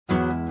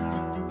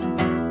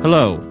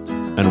Hello,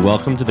 and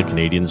welcome to The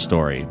Canadian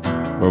Story,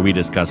 where we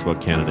discuss what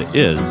Canada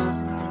is,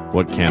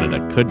 what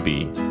Canada could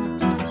be,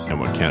 and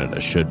what Canada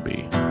should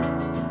be.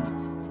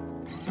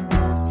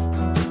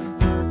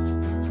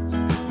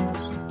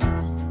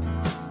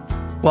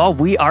 Well,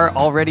 we are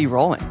already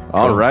rolling.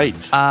 All right.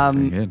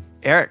 Very good.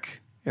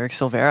 Eric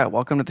Silveira,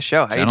 welcome to the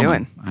show. How you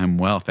doing? I'm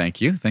well,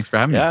 thank you. Thanks for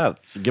having me. Yeah,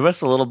 so give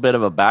us a little bit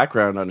of a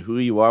background on who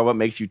you are, what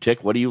makes you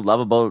tick, what do you love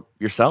about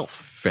yourself?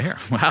 Fair.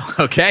 Wow.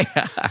 Okay.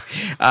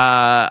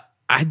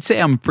 I'd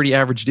say I'm a pretty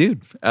average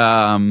dude.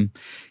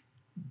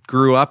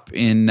 Grew up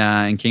in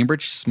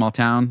Cambridge, small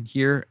town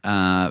here.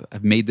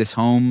 I've made this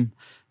home.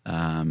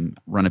 Run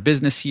a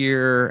business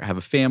here. Have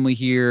a family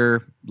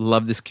here.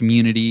 Love this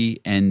community,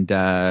 and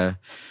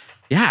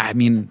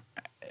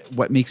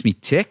what makes me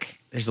tick?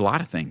 There's a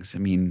lot of things. I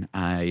mean,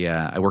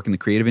 I work in the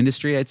creative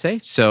industry, I'd say.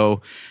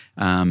 So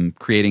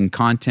creating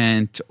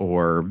content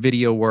or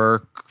video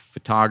work,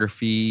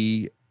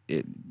 photography,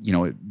 it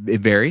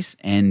varies.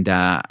 And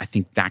I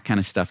think that kind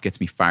of stuff gets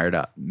me fired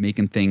up.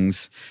 Making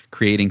things,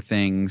 creating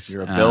things.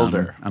 You're a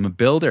builder. I'm a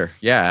builder.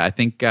 Yeah, I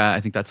think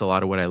that's a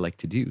lot of what I like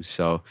to do.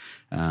 So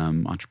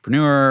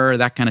entrepreneur,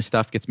 that kind of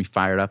stuff gets me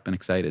fired up and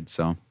excited.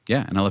 So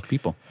yeah, and I love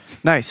people.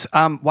 Nice.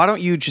 Why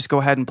don't you just go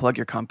ahead and plug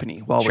your company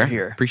while Sure. we're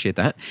here? Appreciate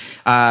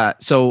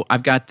that. So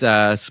I've got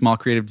a small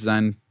creative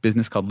design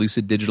business called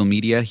Lucid Digital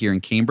Media here in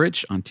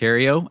Cambridge,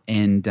 Ontario.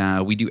 And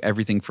we do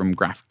everything from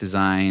graphic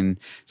design,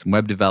 some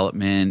web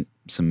development,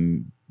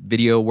 some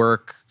video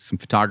work, some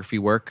photography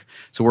work.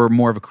 So we're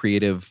more of a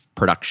creative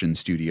production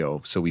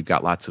studio. So we've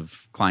got lots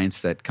of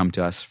clients that come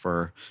to us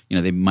for,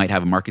 they might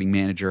have a marketing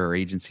manager or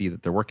agency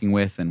that they're working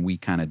with, and we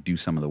kind of do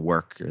some of the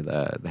work or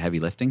the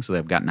heavy lifting. So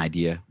they've got an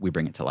idea, we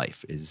bring it to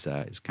life is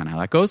kind of how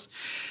that goes.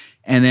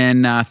 And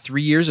then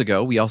 3 years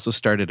ago, we also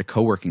started a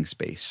co-working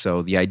space.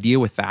 So the idea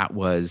with that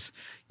was,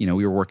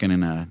 we were working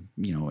in a,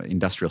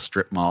 industrial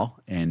strip mall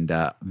and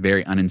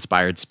very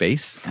uninspired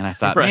space. And I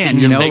thought, Right. man,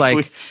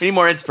 we need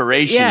more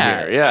inspiration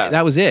here. Yeah.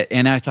 That was it.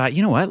 And I thought,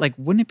 you know what,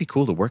 wouldn't it be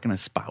cool to work in a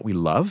spot we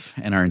love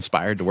and are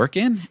inspired to work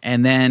in?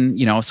 And then,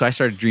 so I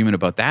started dreaming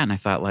about that. And I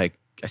thought, I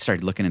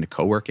started looking into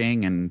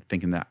co-working and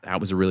thinking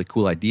that was a really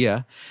cool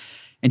idea.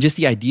 And just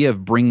the idea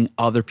of bringing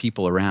other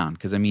people around.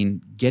 Because,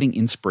 getting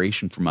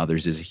inspiration from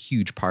others is a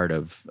huge part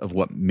of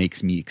what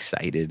makes me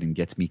excited and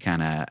gets me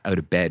kind of out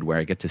of bed, where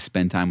I get to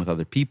spend time with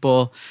other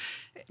people,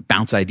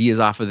 bounce ideas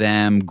off of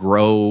them,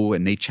 grow,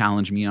 and they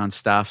challenge me on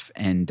stuff.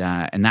 And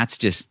that's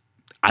just,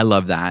 I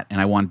love that. And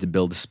I wanted to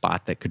build a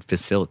spot that could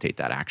facilitate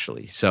that,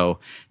 actually. So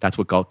that's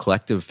what Galt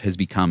Collective has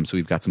become. So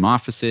we've got some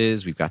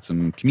offices, we've got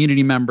some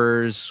community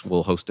members,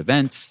 we'll host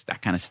events,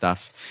 that kind of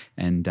stuff.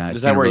 And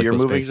is that where really you're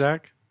cool moving, space.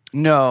 Zach?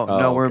 No,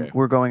 okay.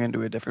 we're going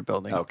into a different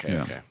building. Okay,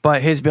 Yeah. okay.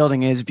 But his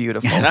building is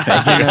beautiful.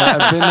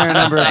 I've been there a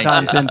number of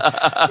times, and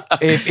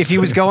if he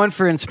was going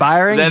for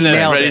inspiring, Then he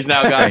nailed he's it.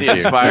 now got the Thank you.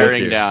 inspiring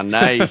Thank you. down.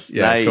 Nice,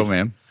 Yeah, nice. cool,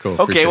 man. Cool.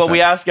 Okay, Appreciate well, that.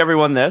 we ask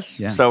everyone this,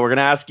 Yeah. so we're going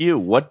to ask you,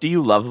 what do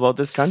you love about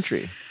this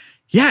country?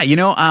 Yeah,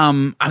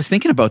 I was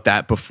thinking about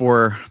that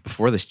before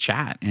this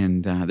chat,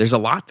 and there's a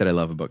lot that I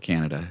love about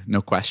Canada,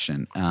 no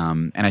question.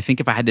 And I think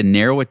if I had to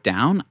narrow it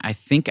down, I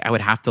think I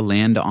would have to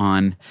land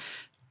on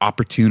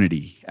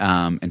opportunity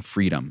and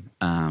freedom.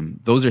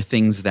 Those are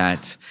things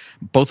that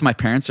both of my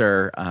parents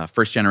are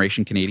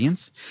first-generation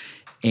Canadians,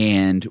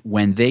 and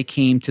when they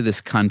came to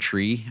this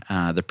country,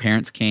 their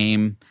parents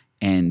came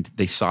and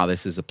they saw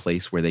this as a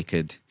place where they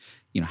could,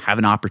 have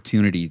an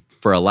opportunity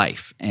for a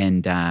life,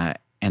 and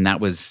that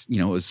was,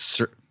 it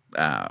was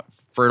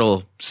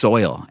fertile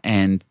soil.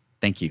 And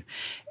thank you.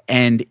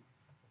 And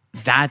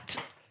that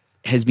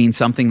has been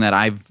something that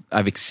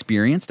I've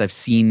experienced. I've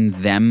seen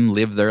them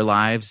live their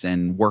lives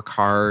and work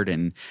hard,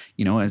 and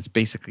it's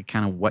basically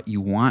kind of what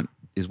you want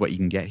is what you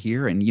can get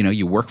here, and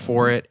you work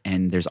for it,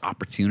 and there's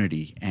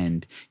opportunity,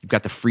 and you've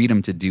got the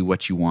freedom to do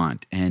what you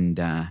want, and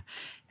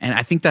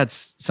I think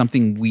that's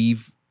something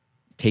we've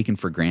taken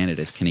for granted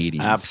as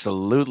Canadians.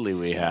 Absolutely,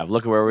 we have.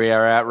 Look at where we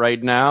are at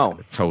right now.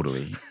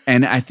 Totally.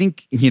 And I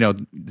think,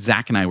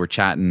 Zach and I were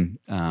chatting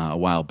a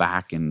while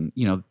back, and,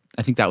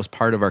 I think that was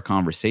part of our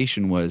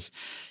conversation was,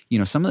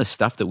 some of the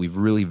stuff that we've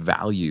really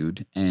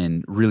valued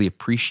and really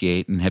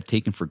appreciate and have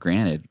taken for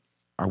granted.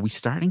 Are we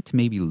starting to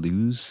maybe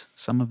lose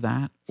some of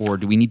that? Or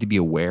do we need to be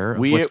aware of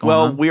what's going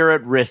on? We're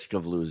at risk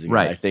of losing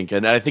Right. it, I think.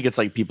 And I think it's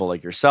like people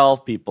like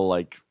yourself, people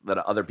like that,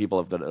 other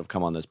people that have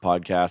come on this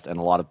podcast, and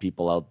a lot of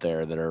people out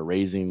there that are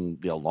raising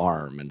the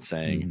alarm and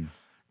saying,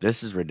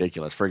 this is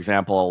ridiculous. For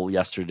example,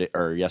 yesterday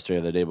or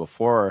the day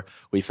before,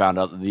 we found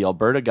out that the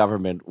Alberta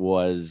government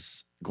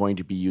was going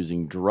to be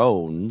using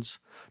drones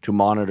to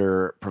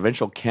monitor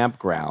provincial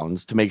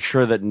campgrounds to make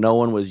sure that no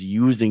one was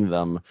using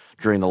them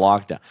during the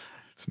lockdown.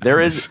 There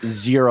is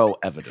zero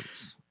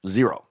evidence,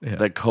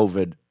 that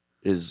COVID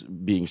is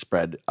being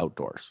spread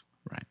outdoors.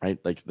 Right?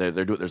 Like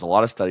there's a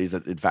lot of studies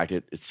that, in fact,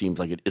 it seems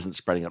like it isn't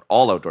spreading at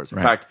all outdoors. In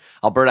fact,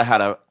 Alberta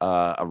had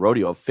a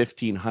rodeo of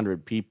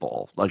 1,500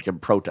 people, like in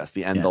protest,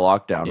 the end of the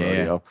lockdown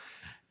rodeo.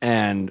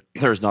 And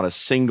there's not a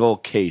single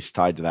case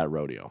tied to that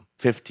rodeo.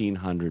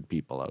 1,500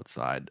 people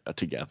outside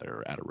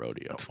together at a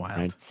rodeo. That's wild.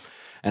 Right?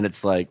 And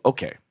it's like,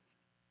 okay,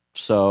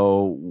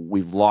 so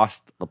we've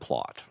lost the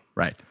plot.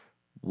 Right.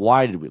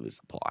 Why did we lose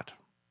the plot?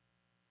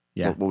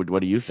 Yeah.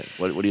 What do you think?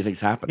 What do you think's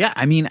happened? Yeah,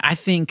 I mean, I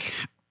think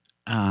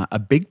a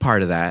big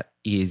part of that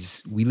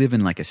is we live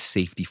in like a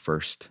safety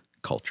first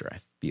culture, I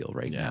feel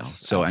right now.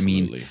 So,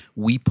 absolutely. I mean,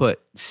 we put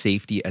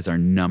safety as our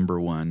number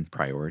one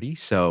priority.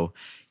 So,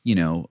 you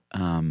know,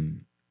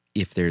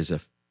 if there's a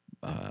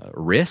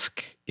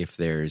risk, if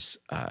there's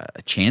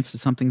a chance that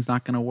something's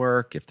not going to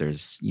work, if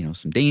there's, you know,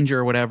 some danger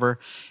or whatever,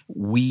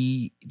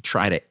 we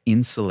try to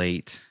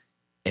insulate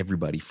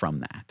everybody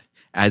from that.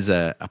 As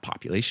a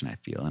population, I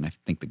feel, and I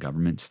think the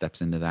government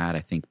steps into that. I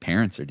think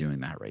parents are doing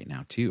that right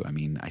now too. I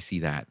mean, I see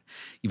that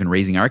even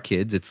raising our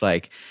kids. It's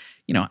like,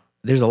 you know,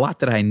 there's a lot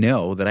that I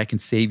know that I can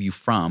save you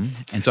from,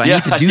 and so I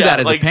need to do that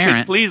as a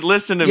parent. Please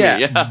listen to me.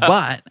 Yeah.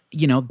 But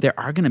you know, there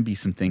are going to be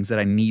some things that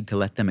I need to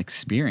let them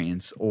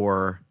experience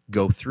or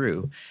go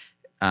through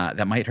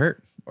that might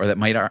hurt or that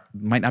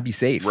might not be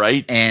safe.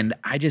 Right. And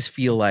I just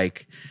feel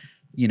like,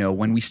 you know,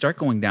 when we start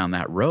going down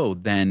that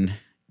road, then,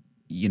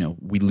 you know,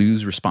 we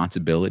lose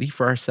responsibility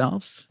for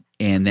ourselves,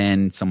 and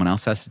then someone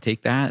else has to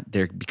take that.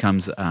 There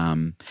becomes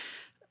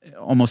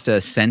almost a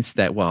sense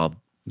that, well,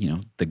 you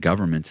know, the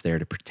government's there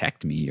to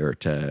protect me or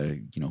to,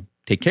 you know,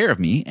 take care of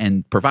me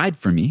and provide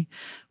for me,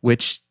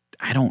 which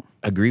I don't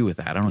agree with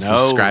that. I don't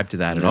subscribe to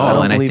that at all. I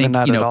don't and I believe in think,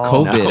 that you at know,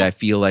 all. COVID, No. I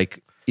feel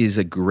like is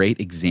a great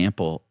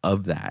example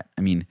of that.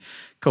 I mean,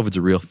 COVID's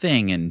a real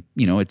thing, and,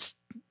 you know, it's,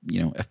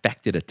 you know,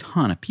 affected a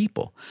ton of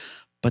people.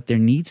 But there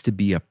needs to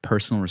be a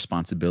personal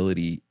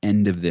responsibility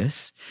end of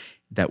this,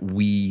 that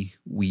we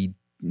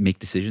make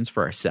decisions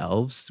for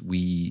ourselves.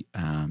 We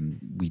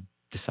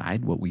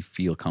decide what we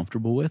feel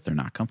comfortable with or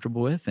not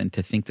comfortable with, and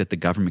to think that the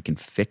government can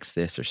fix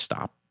this or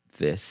stop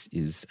this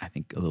is, I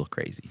think, a little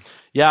crazy.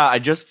 Yeah, I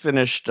just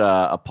finished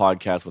a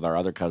podcast with our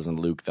other cousin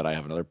Luke that I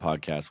have another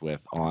podcast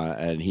with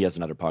and he has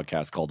another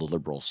podcast called The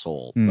Liberal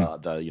Soul,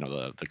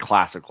 the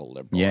classical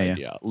liberal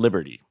idea,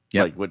 liberty.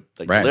 Yep.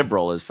 Like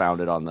liberal is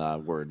founded on the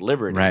word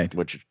liberty, Right.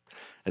 which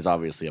is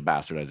obviously a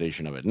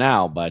bastardization of it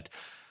now. But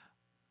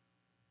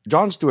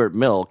John Stuart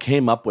Mill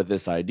came up with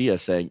this idea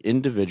saying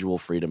individual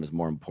freedom is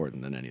more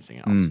important than anything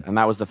else. And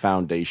that was the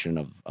foundation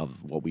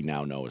of what we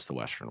now know as the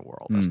Western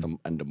world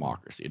and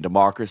democracy. And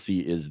democracy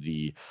is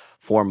the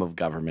form of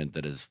government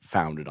that is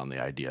founded on the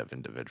idea of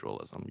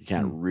individualism. You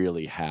can't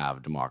really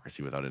have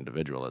democracy without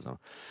individualism.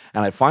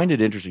 And I find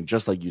it interesting,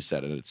 just like you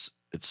said, and it's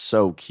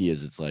so key,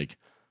 is it's like,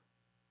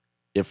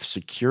 if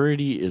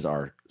security is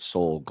our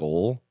sole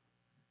goal,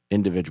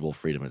 individual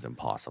freedom is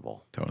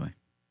impossible. Totally.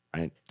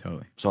 Right?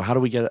 Totally. So how do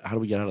we get out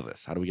of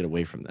this? How do we get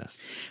away from this?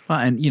 Well,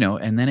 and, you know,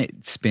 and then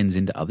it spins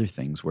into other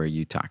things where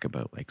you talk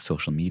about like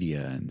social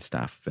media and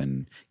stuff,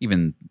 and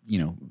even, you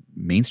know,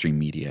 mainstream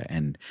media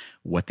and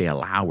what they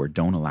allow or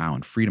don't allow,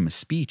 and freedom of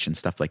speech and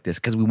stuff like this,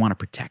 because we want to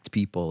protect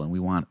people and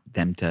we want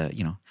them to,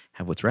 you know,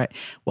 have what's right.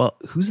 Well,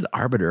 who's the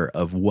arbiter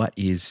of what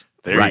is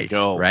There right? you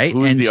go. Right?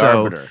 Who's the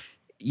arbiter?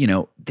 You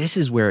know, this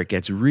is where it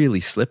gets really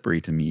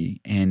slippery to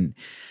me. And,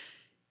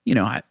 you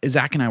know,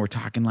 Zach and I were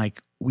talking,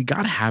 like, we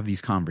got to have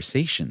these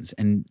conversations.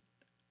 And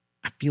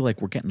I feel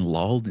like we're getting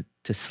lulled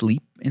to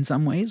sleep in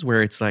some ways,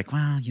 where it's like,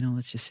 well, you know,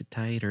 let's just sit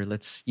tight, or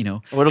let's, you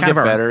know. It'll get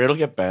better. It'll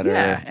get better.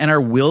 Yeah. And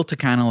our will to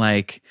kind of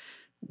like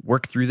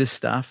work through this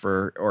stuff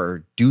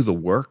or do the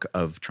work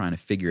of trying to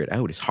figure it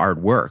out is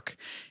hard work.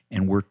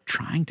 And we're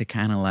trying to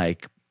kind of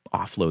like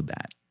offload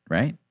that,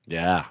 right?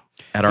 Yeah.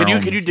 Can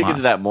you dig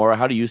into that more?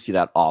 How do you see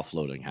that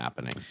offloading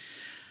happening?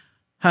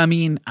 I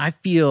mean, I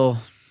feel,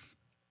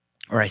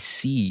 or I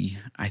see,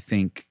 I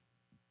think,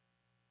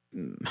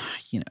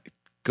 you know,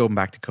 going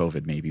back to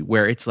COVID maybe,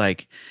 where it's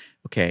like,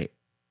 okay,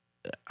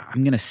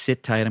 I'm going to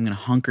sit tight, I'm going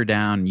to hunker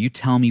down, you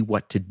tell me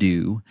what to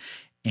do,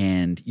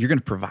 and you're going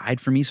to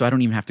provide for me so I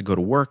don't even have to go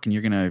to work, and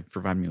you're going to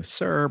provide me with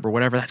CERB or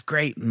whatever. That's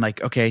great. And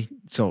like, okay,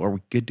 so are we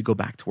good to go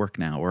back to work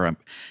now? Or,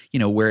 you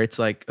know, where it's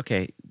like,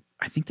 okay,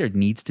 I think there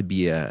needs to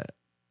be a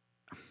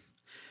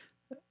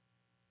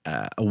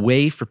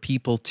way for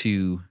people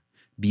to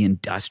be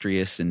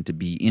industrious and to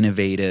be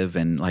innovative,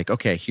 and like,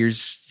 okay,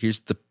 here's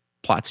the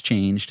plot's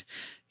changed.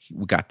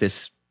 We got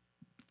this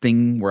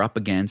thing we're up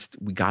against.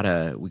 We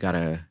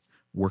gotta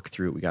work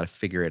through it. We gotta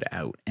figure it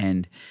out.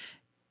 And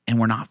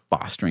we're not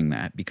fostering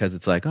that, because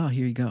it's like, oh,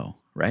 here you go,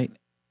 right?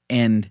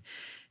 And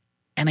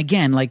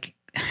again, like,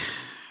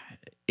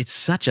 it's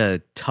such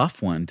a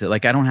tough one to,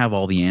 like, I don't have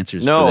all the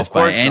answers for this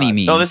by any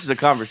means. No, this is a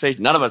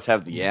conversation. None of us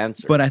have the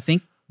answer. But I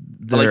think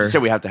like you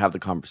said, we have to have the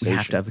conversation. We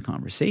have to have the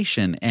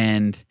conversation.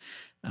 And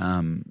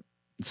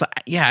so,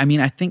 yeah, I mean,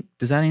 I think,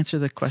 does that answer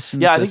the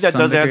question? Yeah, I think that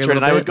does answer it.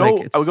 And I would go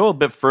like, a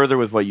bit further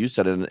with what you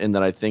said, in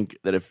that I think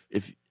that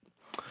if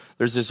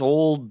there's this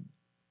old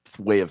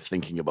way of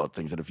thinking about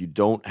things, that if you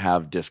don't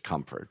have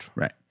discomfort,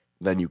 right,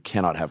 then you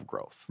cannot have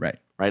growth. Right.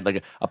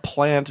 Like a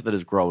plant that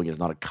is growing is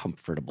not a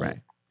comfortable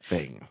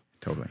thing.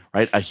 Totally.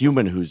 Right? A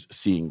human who's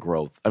seeing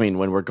growth. I mean,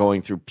 when we're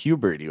going through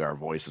puberty, our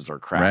voices are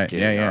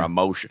cracking, our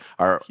emotion,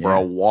 we're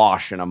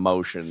awash in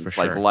emotions.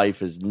 For like sure.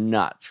 life is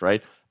nuts,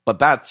 right? But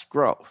that's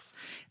growth.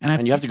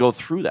 And you have to go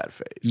through that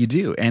phase. You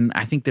do. And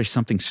I think there's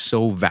something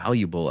so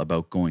valuable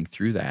about going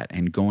through that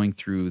and going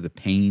through the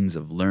pains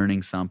of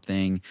learning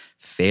something,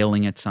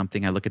 failing at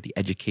something. I look at the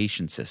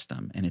education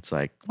system and it's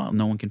like, well,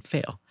 no one can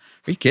fail.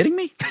 Are you kidding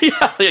me?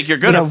 Yeah, like you're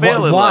going to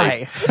fail in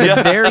life.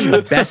 The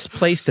very best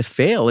place to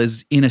fail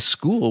is in a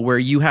school where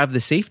you have the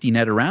safety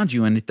net around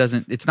you and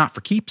it's not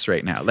for keeps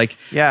right now. Like,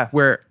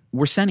 where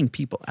we're sending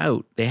people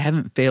out, they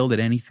haven't failed at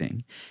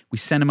anything. We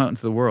send them out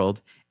into the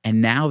world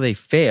and now they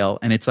fail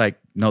and it's like,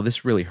 no,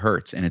 this really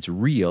hurts and it's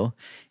real.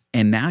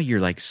 And now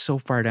you're like so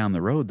far down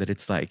the road that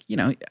it's like,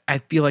 I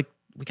feel like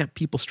we got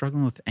people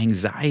struggling with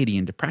anxiety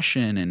and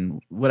depression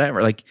and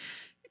whatever. Like,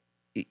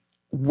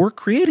 we're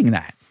creating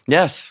that.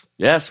 Yes,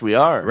 we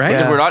are. Right?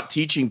 Because we're not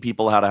teaching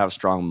people how to have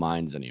strong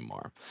minds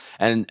anymore.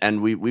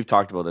 And we've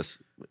talked about this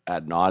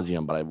ad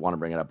nauseum, but I want to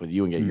bring it up with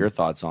you and get your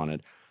thoughts on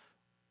it.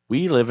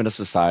 We live in a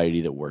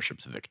society that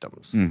worships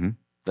victims,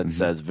 that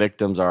says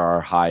victims are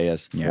our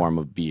highest form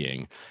of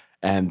being,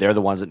 and they're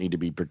the ones that need to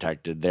be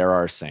protected. They're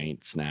our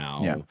saints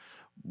now. Yeah.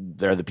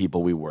 They're the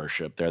people we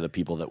worship. They're the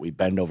people that we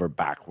bend over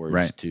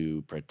backwards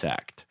to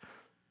protect.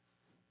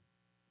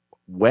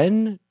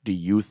 When do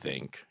you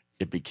think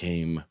it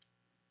became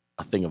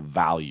a thing of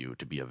value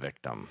to be a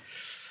victim?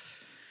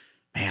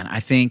 Man, I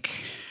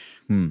think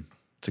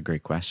it's a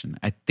great question.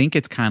 I think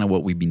it's kind of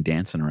what we've been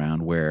dancing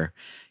around where,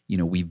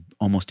 we've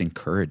almost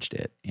encouraged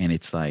it. And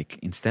it's like,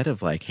 instead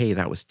of like, hey,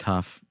 that was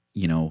tough,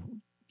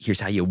 here's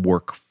how you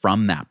work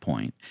from that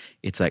point.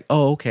 It's like,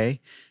 oh,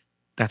 okay,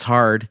 that's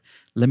hard.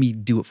 Let me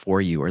do it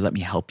for you or let me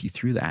help you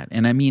through that.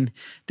 And I mean,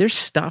 there's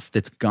stuff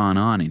that's gone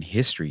on in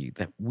history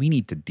that we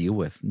need to deal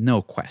with,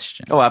 no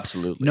question. Oh,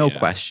 absolutely. No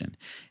question.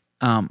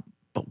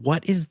 But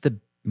what is the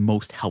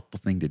most helpful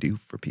thing to do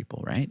for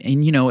people, right?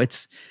 And,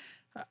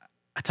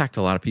 I talk to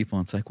a lot of people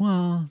and it's like,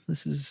 well,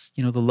 this is,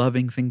 the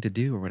loving thing to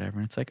do or whatever.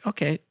 And it's like,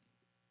 okay,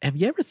 have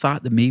you ever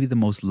thought that maybe the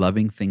most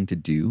loving thing to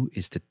do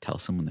is to tell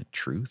someone the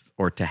truth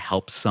or to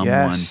help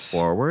someone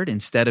forward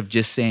instead of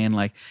just saying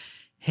like,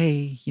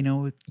 hey,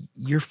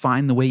 you're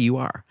fine the way you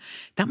are?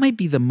 That might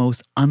be the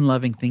most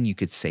unloving thing you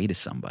could say to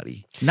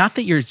somebody. Not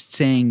that you're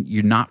saying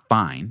you're not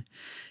fine.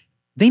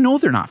 They know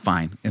they're not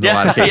fine in a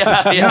lot of cases.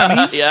 You know what I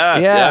mean?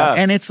 Yeah.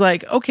 And it's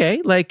like,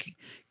 okay, like,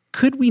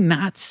 could we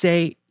not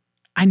say,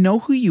 I know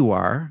who you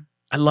are.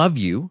 I love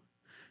you,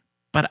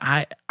 but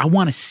I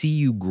want to see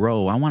you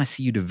grow. I want to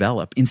see you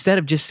develop. Instead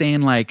of just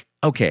saying like,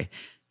 okay,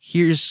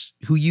 here's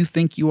who you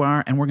think you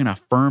are, and we're going to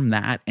affirm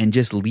that and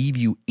just leave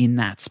you in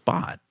that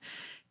spot.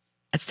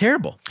 That's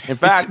terrible. In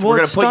fact, we're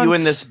going to put you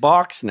in this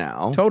box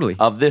now. Totally.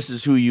 Of this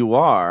is who you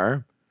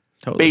are.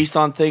 Totally. Based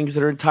on things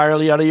that are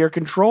entirely out of your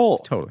control.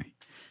 Totally.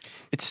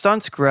 It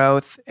stunts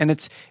growth, and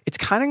it's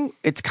kind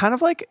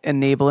of like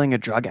enabling a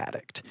drug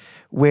addict,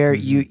 where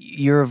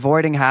you're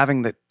avoiding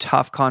having the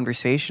tough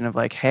conversation of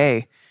like,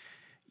 hey,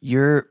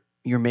 you're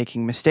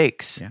making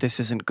mistakes. Yeah.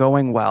 This isn't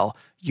going well.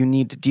 You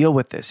need to deal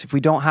with this. If we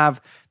don't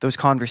have those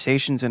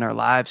conversations in our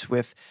lives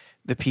with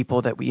the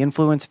people that we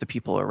influence, the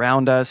people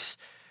around us,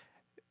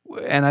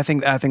 and I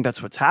think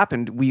that's what's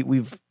happened.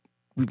 We've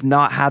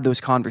not had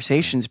those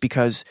conversations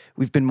because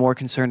we've been more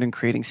concerned in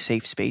creating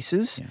safe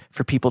spaces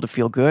for people to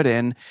feel good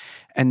in.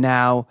 And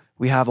now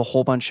we have a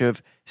whole bunch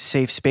of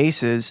safe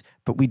spaces,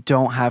 but we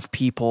don't have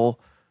people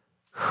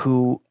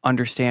who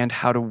understand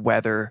how to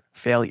weather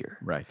failure.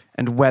 Right.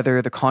 And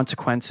weather the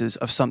consequences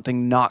of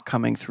something not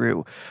coming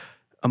through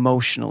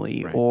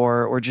emotionally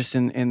or just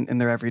in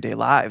their everyday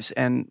lives.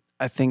 And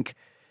I think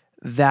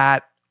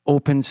that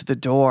opens the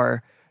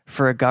door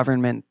for a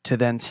government to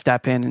then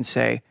step in and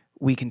say,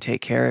 we can take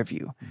care of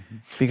you.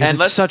 Because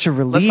it's such a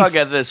relief. Let's not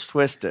get this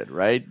twisted,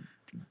 right?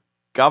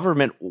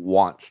 Government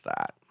wants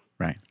that.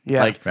 Right.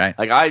 Yeah.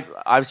 Like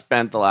I've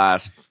spent the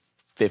last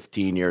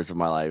 15 years of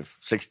my life,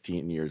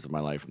 16 years of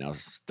my life now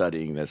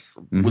studying this,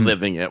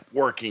 living it,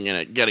 working in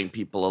it, getting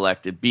people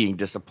elected, being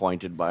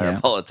disappointed by our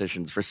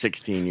politicians for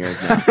 16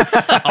 years now.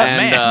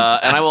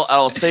 And I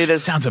will say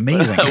this. Sounds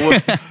amazing.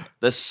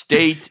 The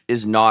state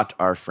is not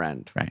our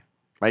friend.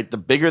 Right. The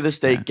bigger the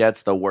state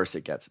gets, the worse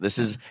it gets. This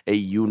is a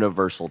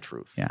universal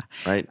truth. Yeah.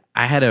 Right.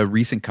 I had a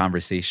recent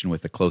conversation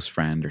with a close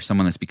friend or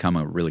someone that's become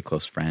a really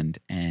close friend.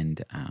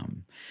 And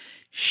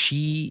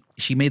she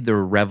made the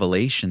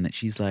revelation that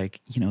she's like,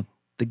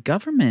 the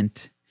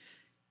government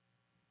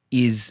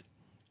is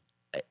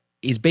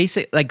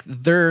basic, like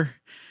they're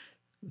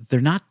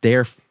not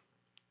there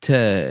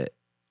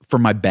for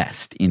my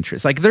best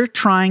interest. Like they're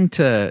trying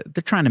to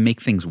make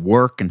things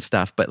work and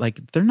stuff, but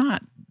like they're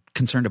not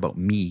concerned about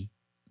me,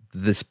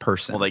 this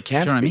person. Well, they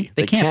can't Do you know be. What I mean?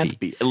 They can't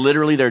be.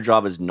 Literally, their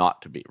job is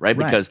not to be, right?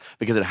 Because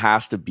it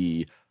has to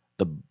be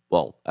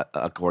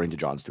according to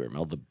John Stuart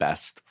Mill, the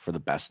best for the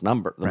best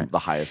number, the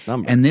highest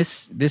number. And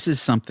this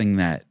is something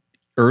that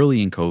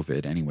early in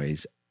COVID,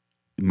 anyways,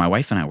 my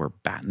wife and I were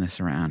batting this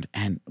around,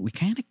 and we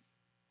kind of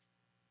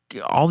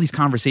all these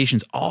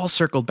conversations all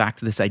circled back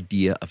to this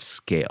idea of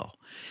scale.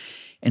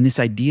 And this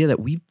idea that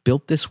we've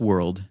built this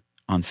world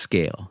on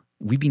scale.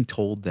 We've been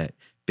told that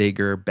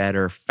bigger,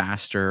 better,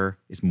 faster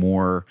is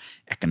more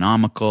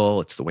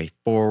economical. It's the way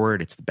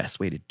forward. It's the best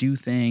way to do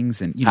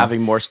things. And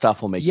having more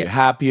stuff will make you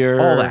happier.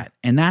 All that.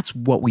 And that's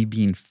what we've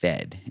been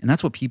fed. And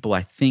that's what people,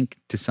 I think,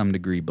 to some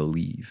degree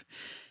believe.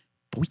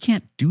 But we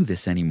can't do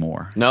this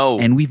anymore. No.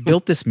 And we've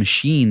built this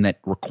machine that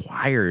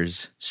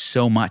requires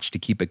so much to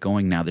keep it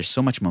going now. There's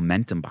so much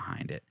momentum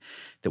behind it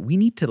that we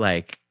need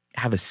to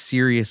have a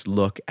serious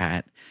look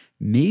at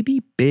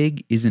maybe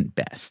big isn't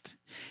best.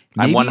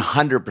 Maybe, I'm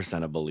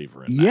 100% a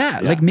believer in that.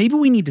 Yeah, maybe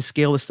we need to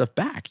scale this stuff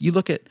back. You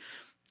look at,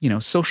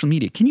 social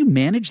media. Can you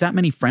manage that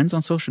many friends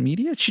on social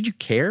media? Should you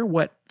care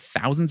what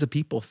thousands of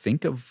people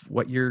think of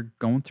what you're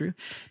going through?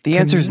 The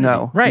answer is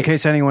no, right? In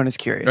case anyone is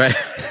curious.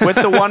 Right. With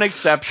the one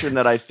exception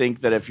that I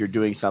think that if you're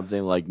doing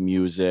something like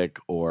music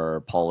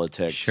or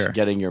politics,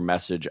 getting your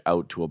message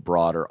out to a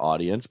broader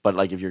audience, but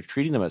if you're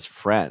treating them as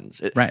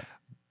friends,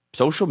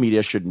 social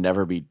media should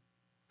never be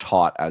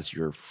taught as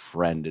your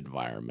friend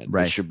environment.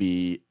 Right. It should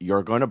be,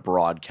 you're going to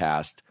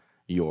broadcast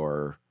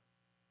your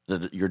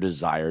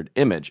desired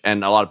image.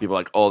 And a lot of people are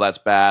like, oh, that's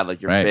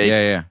bad. You're fake.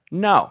 Yeah.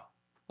 No.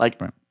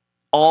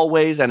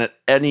 Always and at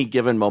any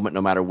given moment,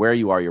 no matter where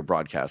you are, you're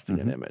broadcasting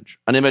an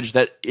image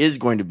that is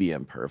going to be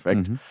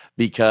imperfect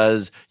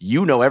because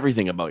you know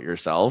everything about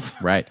yourself.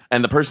 Right.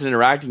 And the person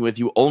interacting with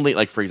you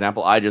only, for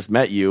example, I just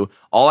met you.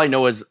 All I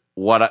know is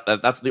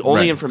that's the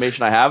only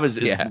information I have is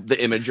the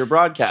image you're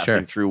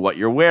broadcasting through what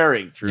you're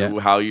wearing, through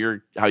how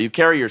you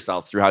carry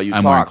yourself, through how you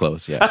I'm talk. wearing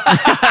clothes, yeah.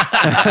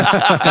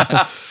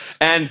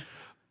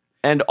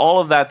 And all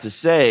of that to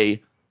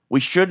say, we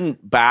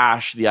shouldn't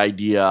bash the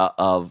idea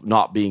of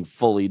not being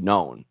fully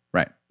known.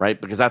 Right?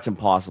 Because that's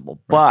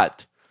impossible. Right.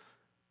 But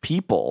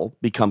people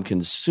become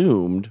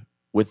consumed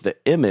with the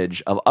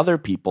image of other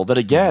people that,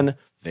 again,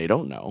 they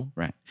don't know.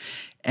 Right.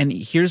 And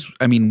here's,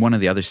 one of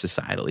the other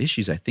societal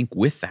issues I think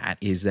with that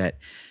is that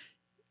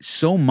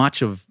so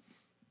much of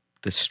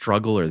the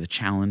struggle or the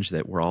challenge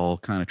that we're all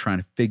kind of trying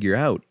to figure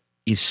out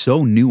is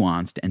so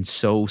nuanced and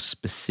so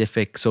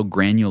specific, so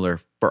granular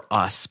for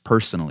us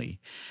personally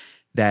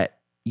that,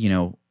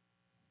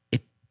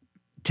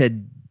 to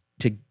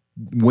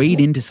wade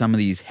into some of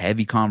these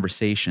heavy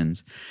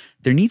conversations,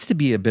 there needs to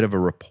be a bit of a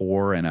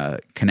rapport and a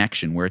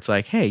connection where it's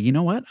like, hey, you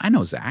know what? I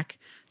know Zach.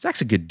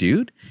 Zach's a good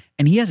dude,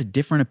 and he has a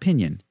different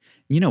opinion.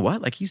 You know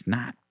what? He's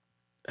not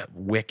a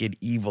wicked,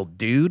 evil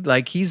dude.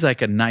 He's a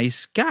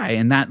nice guy,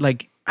 and that,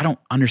 I don't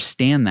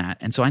understand that.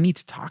 And so I need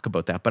to talk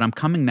about that. But I'm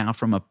coming now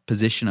from a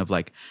position of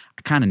I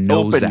kind of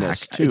know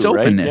openness Zach. too, it's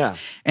openness. Right? Yeah.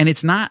 And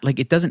it's not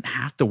it doesn't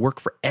have to work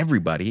for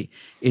everybody.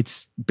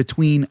 It's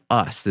between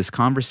us, this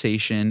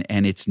conversation,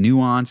 and it's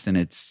nuanced and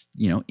it's,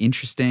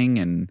 interesting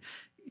and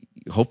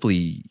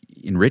hopefully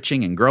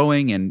enriching and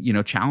growing and,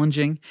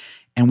 challenging.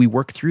 And we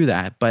work through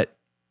that. But,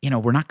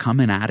 we're not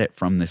coming at it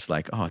from this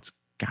I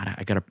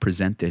got to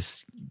present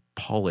this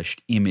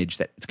polished image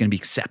that it's going to be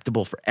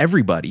acceptable for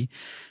everybody.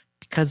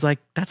 Because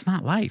that's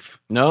not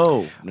life.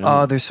 No.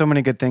 Oh, there's so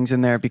many good things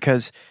in there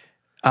because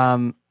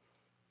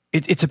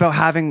it's about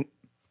having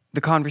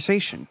the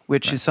conversation,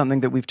 which is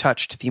something that we've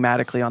touched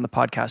thematically on the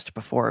podcast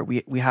before.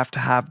 We have to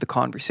have the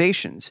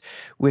conversations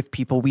with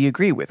people we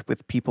agree with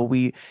people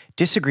we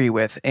disagree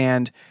with.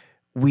 And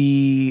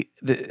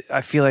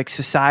I feel like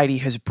society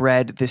has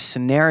bred this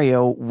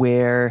scenario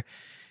where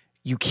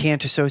you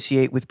can't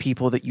associate with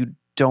people that you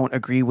don't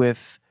agree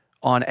with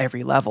on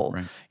every level.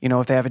 Right.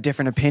 If they have a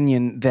different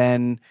opinion,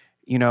 then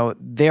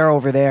they're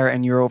over there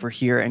and you're over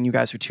here and you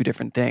guys are two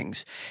different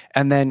things.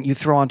 And then you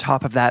throw on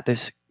top of that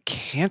this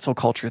cancel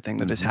culture thing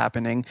that is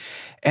happening.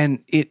 And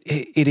it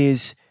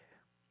is,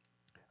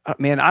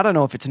 man, I don't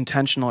know if it's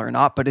intentional or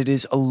not, but it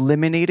is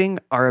eliminating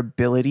our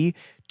ability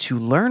to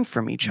learn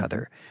from each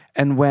other.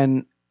 And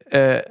when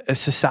a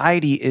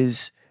society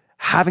is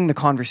having the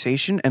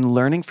conversation and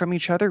learning from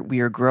each other, we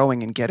are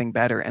growing and getting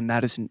better. And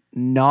that is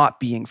not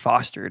being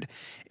fostered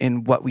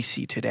in what we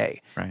see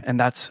today. Right. And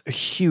that's a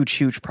huge,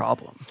 huge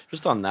problem.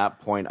 Just on that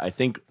point, I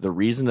think the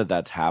reason that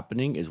that's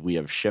happening is we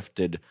have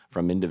shifted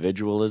from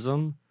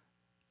individualism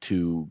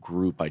to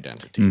group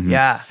identity.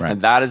 Yeah. Right.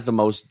 And that is the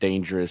most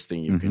dangerous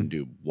thing you can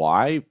do.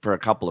 Why? For a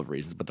couple of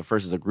reasons. But the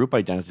first is a group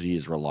identity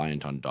is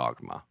reliant on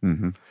dogma.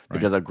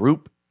 Because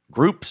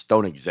groups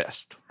don't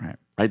exist. Right.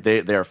 Right?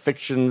 They are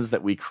fictions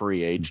that we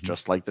create,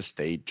 just like the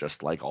state,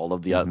 just like all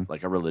of the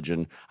like a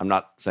religion. I'm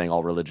not saying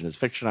all religion is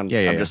fiction. I'm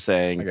just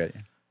saying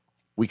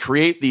we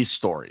create these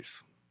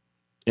stories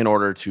in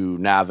order to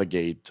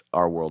navigate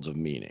our worlds of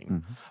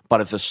meaning. But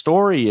if the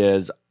story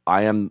is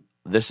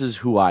this is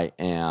who I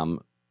am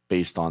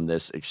based on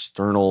this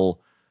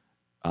external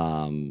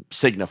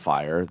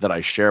signifier that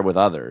I share with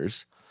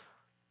others,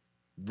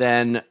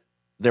 then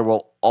there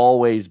will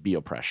always be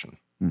oppression.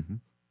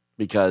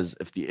 Because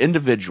if the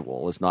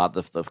individual is not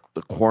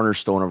the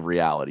cornerstone of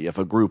reality, if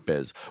a group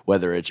is,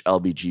 whether it's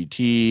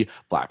LGBT,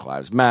 Black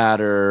Lives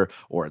Matter,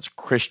 or it's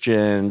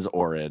Christians,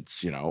 or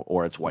it's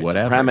white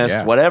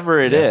supremacists, whatever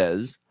it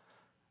is,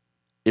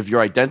 if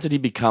your identity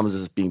becomes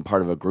as being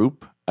part of a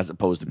group as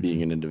opposed to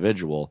being an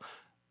individual,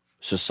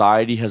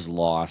 society has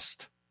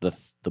lost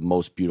the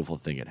most beautiful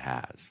thing it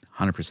has.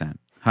 100%.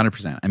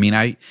 100%. I mean,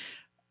 I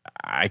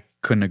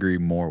couldn't agree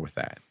more with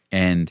that.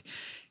 And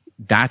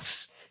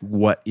that's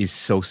what is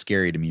so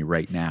scary to me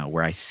right now,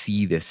 where I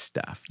see this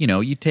stuff. You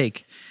know, you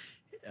take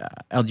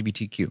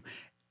LGBTQ.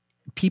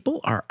 People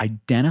are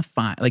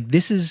identifying, like,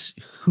 this is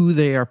who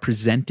they are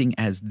presenting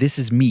as, this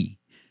is me.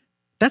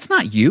 That's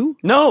not you.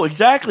 No,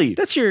 exactly.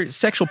 That's your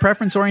sexual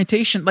preference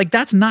orientation. Like,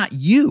 that's not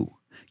you.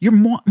 You're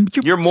more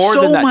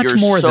so than that. Much you're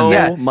more so than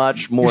that.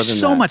 much more You're than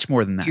so that. much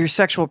more than that. Your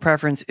sexual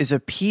preference is a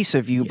piece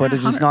of you, but Yeah,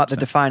 it is not the 100%.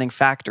 defining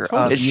factor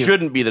of It you.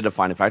 shouldn't be the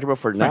defining factor, but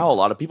for now, a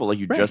lot of people, like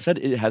you just said,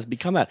 it has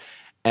become that.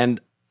 And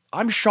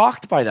I'm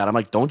shocked by that. I'm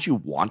like, don't you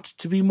want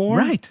to be more?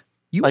 Right.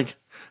 You Like,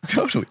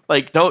 totally.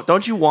 like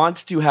don't you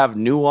want to have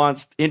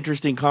nuanced,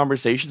 interesting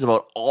conversations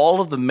about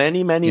all of the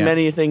many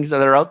things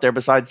that are out there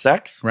besides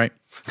sex? Right.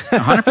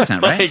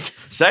 100%, right? Like,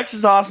 sex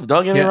is awesome.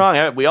 Don't get me Yeah.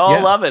 wrong. We all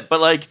Yeah. love it. But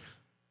like,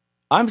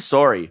 I'm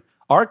sorry.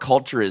 Our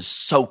culture is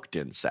soaked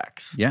in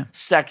sex. Yeah.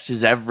 Sex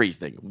is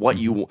everything. What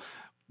you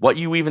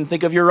even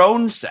think of your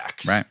own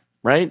sex. Right.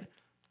 Right?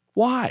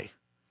 Why?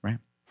 Right.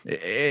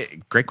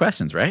 Great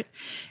questions, right?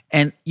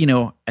 And, you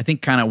know, I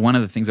think kind of one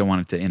of the things I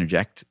wanted to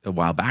interject a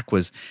while back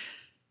was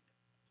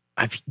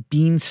I've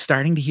been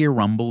starting to hear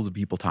rumbles of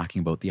people talking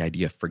about the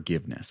idea of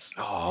forgiveness.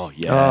 Oh,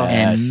 yeah.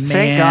 And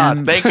Thank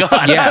God. Thank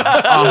God.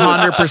 Yeah,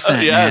 100%,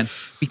 man. Yes.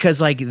 Because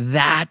like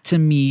that to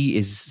me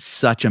is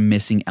such a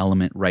missing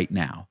element right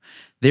now.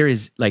 There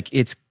is like,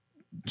 it's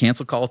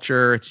cancel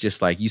culture. It's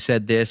just like, you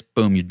said this,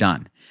 boom, you're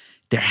done.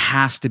 There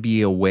has to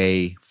be a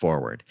way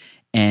forward.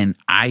 And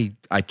I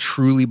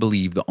truly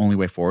believe the only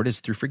way forward is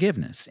through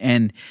forgiveness.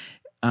 And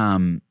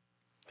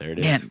There it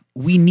is. man,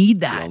 we need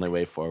The that. only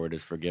way forward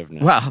is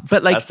forgiveness. Well,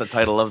 but like, that's the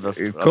title of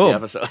the cool.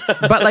 episode.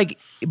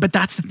 but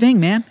that's the thing,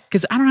 man.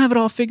 Because I don't have it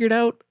all figured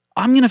out.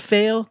 I'm gonna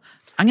fail.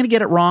 I'm gonna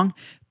get it wrong.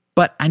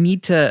 But I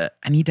need to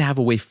have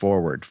a way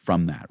forward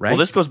from that, right? Well,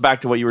 this goes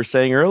back to what you were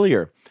saying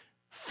earlier.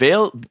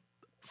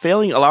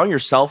 Failing, allowing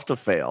yourself to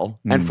fail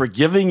and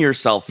forgiving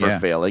yourself for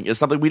failing is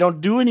something we don't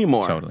do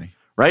anymore. Totally.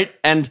 Right?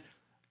 And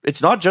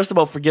it's not just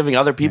about forgiving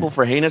other people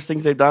for heinous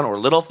things they've done or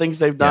little things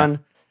they've done.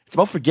 It's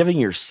about forgiving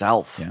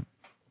yourself. Yeah.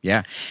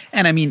 Yeah.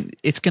 And I mean,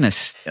 that's going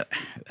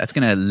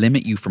to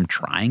limit you from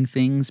trying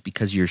things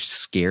because you're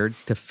scared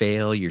to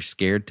fail, you're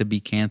scared to be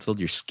canceled,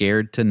 you're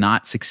scared to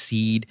not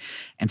succeed.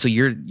 And so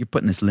you're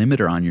putting this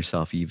limiter on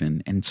yourself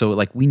even. And so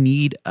like we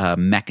need a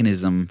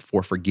mechanism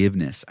for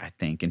forgiveness, I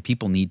think, and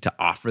people need to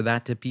offer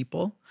that to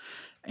people.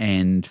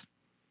 And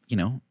you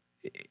know,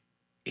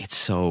 it's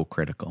so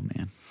critical,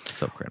 man.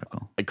 So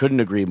critical. I couldn't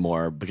agree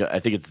more because I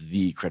think it's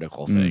the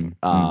critical thing.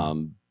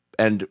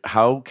 And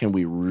how can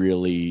we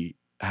really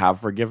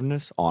have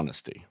forgiveness?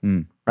 Honesty,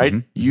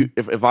 right?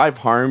 If I've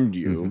harmed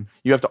you,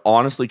 you have to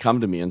honestly come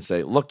to me and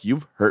say, look,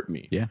 you've hurt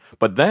me. Yeah.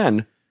 But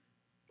then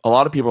a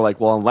lot of people are like,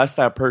 well, unless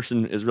that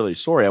person is really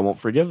sorry, I won't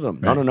forgive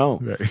them. Right. No.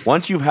 Right.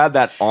 Once you've had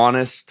that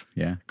honest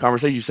Yeah.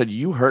 conversation, you said,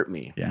 you hurt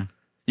me. Yeah.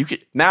 You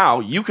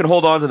can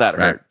hold on to that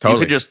hurt. Right.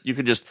 Totally. You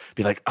could just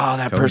be like, oh,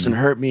 that Totally. person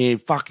hurt me.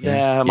 Fuck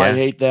them. Yeah. I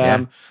hate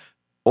them.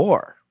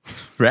 Or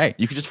Right.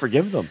 you could just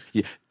forgive them.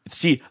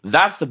 See,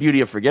 that's the beauty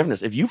of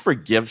forgiveness. If you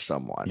forgive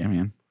someone, Yeah,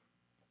 man.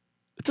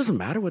 it doesn't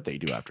matter what they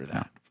do after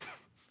that.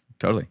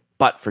 Totally.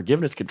 But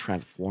forgiveness can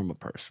transform a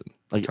person.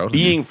 Like Totally,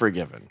 being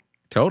forgiven.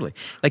 Totally.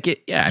 Like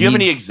it, yeah. Do you have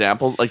any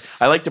examples? Like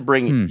I like to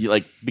bring you,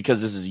 like,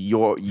 because this is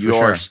your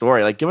sure.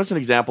 story. Like give us an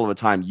example of a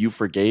time you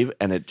forgave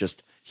and it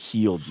just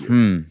healed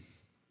you.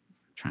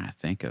 Trying to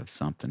think of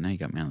something. Now you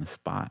got me on the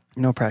spot.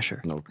 No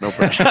pressure. No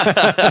pressure.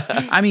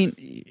 I mean,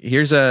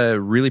 here's a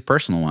really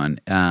personal one.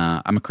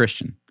 I'm a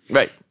Christian.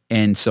 Right.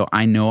 And so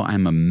I know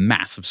I'm a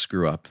massive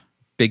screw up,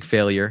 big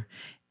failure,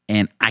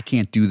 and I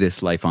can't do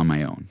this life on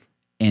my own.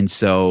 And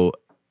so,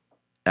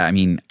 I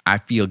mean, I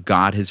feel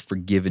God has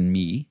forgiven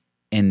me,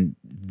 and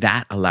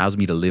that allows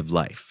me to live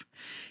life.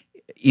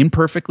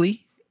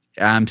 Imperfectly,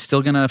 I'm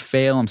still going to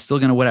fail, I'm still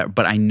going to whatever,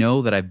 but I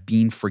know that I've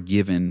been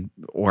forgiven,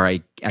 or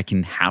I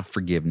can have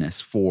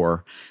forgiveness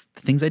for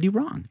the things I do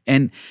wrong.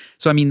 And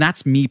so, I mean,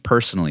 that's me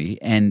personally,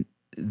 and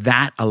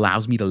that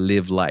allows me to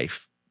live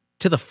life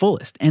to the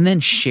fullest and then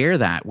share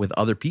that with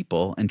other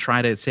people and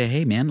try to say,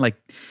 hey man, like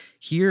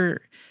here's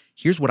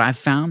what I've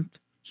found.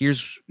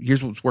 Here's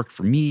what's worked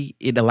for me.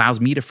 It allows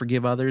me to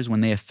forgive others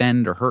when they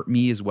offend or hurt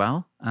me as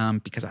well,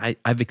 because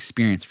I've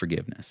experienced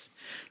forgiveness.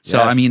 So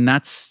Yes. I mean,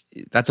 that's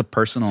a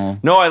personal.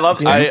 No, I love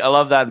experience. I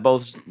love that.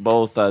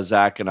 Both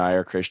Zach and I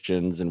are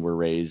Christians, and we're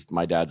raised.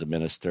 My dad's a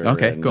minister.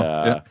 Okay, and,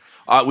 cool.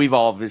 We've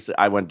obviously.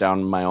 I went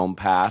down my own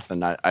path,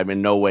 and I'm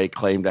in no way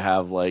claim to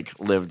have like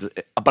lived.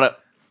 But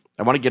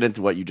I want to get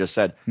into what you just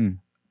said.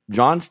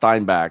 John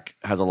Steinbeck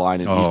has a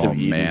line in East of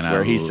Eden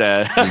where he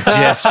said,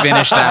 just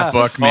finished that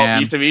book,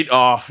 man. East of Eden.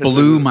 Oh,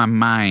 blew my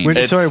mind. Which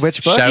book?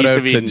 Shout East out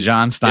of to Eden.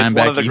 John Steinbeck. It's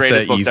one of the East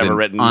greatest of books Eden. ever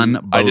written.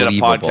 Unbelievable. I did a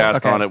podcast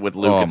Okay. on it with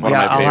Luke. Oh, It's one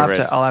Yeah, of my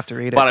favorites. I'll have to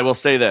read it. But I will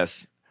say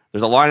this.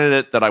 There's a line in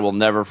it that I will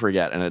never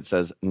forget, and it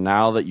says,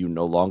 now that you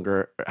no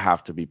longer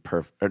have to be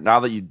perfect, or now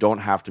that you don't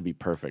have to be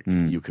perfect,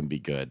 you can be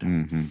good.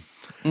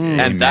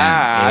 And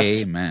that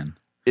Amen.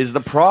 is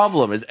the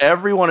problem, is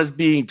everyone is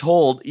being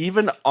told,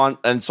 even on,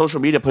 and social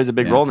media plays a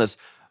big role in this.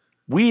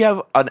 We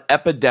have an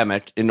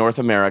epidemic in North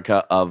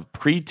America of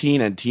preteen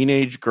and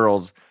teenage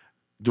girls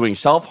doing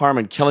self-harm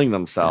and killing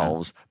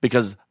themselves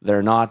because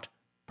they're not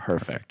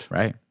perfect.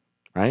 Right.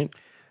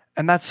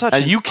 And that's such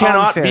and an you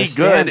cannot unfair be good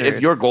standard.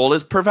 if your goal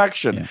is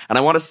perfection. Yeah. And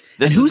I want to.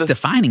 And who's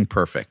defining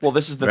perfect? Well,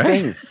 this is the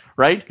thing,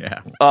 right?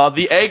 Yeah.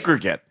 The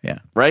aggregate. Yeah.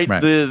 Right.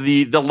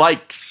 The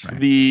likes. Right.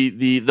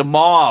 The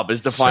mob is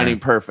defining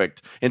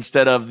perfect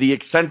instead of the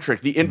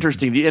eccentric, the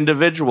interesting, the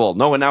individual.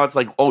 No, and now it's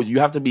like, oh, you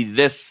have to be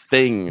this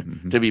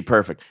thing to be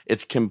perfect.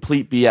 It's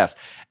complete BS.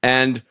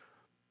 And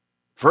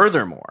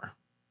furthermore,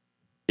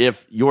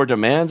 if your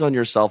demands on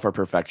yourself are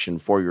perfection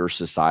for your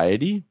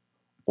society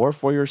or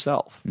for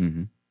yourself,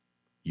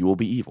 you will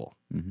be evil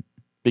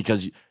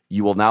because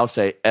you will now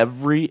say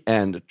every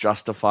end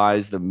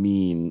justifies the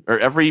mean, or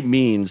every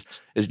means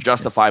is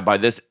justified by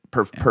this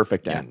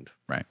perfect end.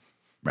 Right.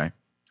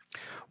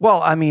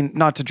 Well, I mean,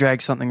 not to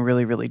drag something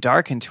really, really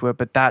dark into it,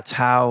 but that's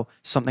how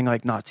something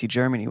like Nazi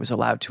Germany was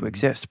allowed to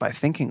exist, by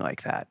thinking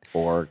like that.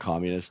 Or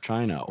communist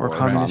China. Or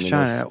communist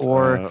China.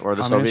 Or the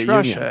communist Soviet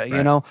Russia. Union.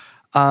 You know,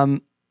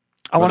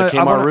 I want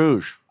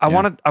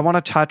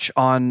to touch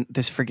on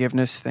this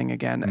forgiveness thing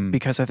again,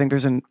 because I think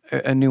there's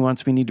a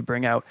nuance we need to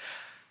bring out.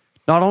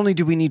 Not only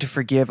do we need to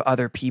forgive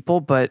other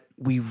people, but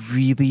we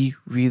really,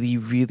 really,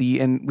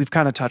 really, and we've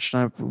kind of touched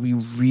on it, we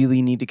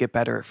really need to get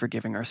better at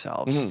forgiving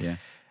ourselves. Yeah.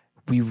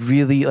 We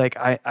really,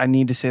 I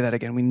need to say that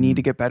again. We need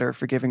to get better at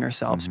forgiving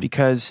ourselves,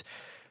 because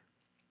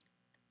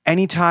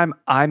anytime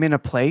I'm in a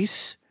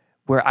place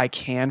where I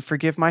can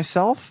forgive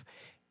myself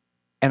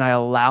and I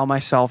allow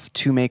myself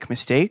to make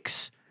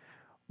mistakes,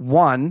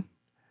 one,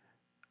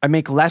 I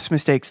make less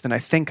mistakes than I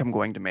think I'm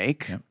going to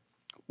make. Yep.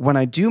 When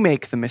I do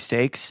make the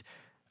mistakes,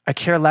 I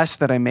care less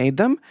that I made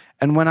them.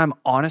 And when I'm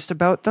honest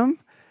about them,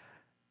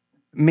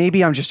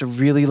 maybe I'm just a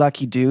really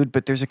lucky dude,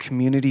 but there's a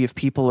community of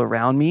people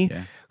around me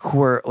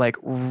who are like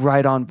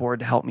right on board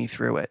to help me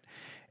through it.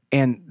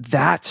 And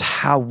that's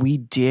how we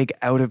dig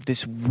out of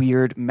this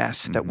weird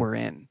mess that we're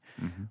in,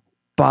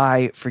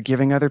 by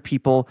forgiving other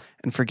people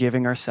and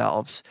forgiving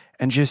ourselves.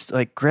 And just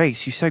like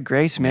grace, you said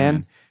grace,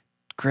 man.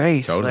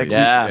 Grace. Totally.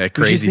 Like, a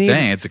crazy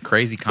thing. It's a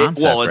crazy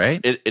concept, right?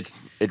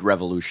 It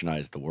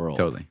revolutionized the world.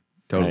 Totally.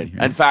 Right?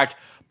 In fact,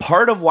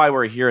 part of why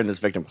we're here in this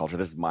victim culture,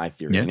 this is my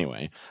theory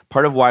anyway,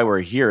 part of why we're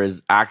here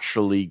is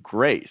actually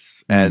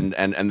grace. And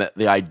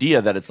the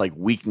idea that it's like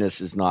weakness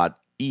is not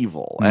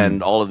evil.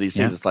 And all of these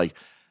things, it's like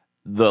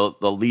the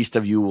least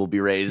of you will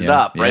be raised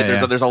up, right?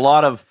 There's a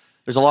lot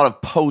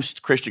of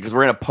post-Christian, because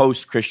we're in a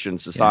post-Christian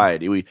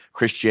society.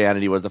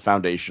 Christianity was the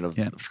foundation of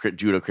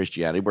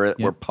Judeo-Christianity.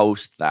 We're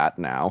post that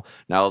now.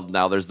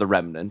 Now there's the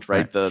remnant,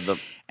 right?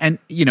 And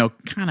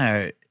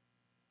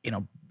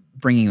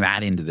bringing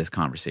that into this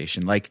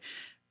conversation, like,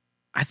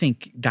 I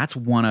think that's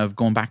one of,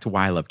 going back to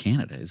why I love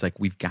Canada, is like,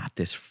 we've got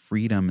this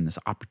freedom and this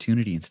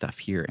opportunity and stuff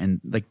here.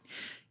 And like,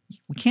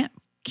 we can't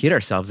kid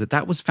ourselves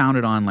that was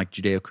founded on like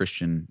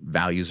Judeo-Christian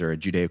values or a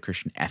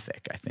Judeo-Christian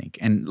ethic, I think.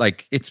 And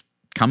like, it's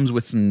comes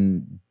with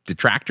some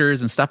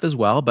detractors and stuff as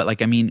well. But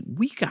like, I mean,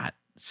 we got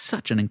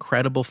such an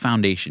incredible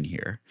foundation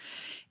here,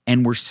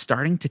 and we're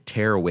starting to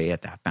tear away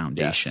at that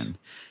foundation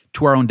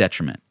to our own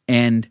detriment.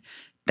 And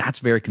that's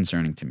very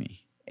concerning to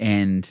me.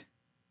 And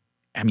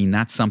I mean,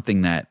 that's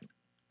something that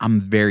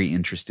I'm very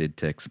interested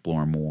to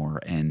explore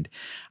more. And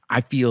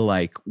I feel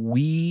like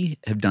we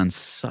have done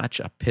such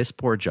a piss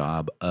poor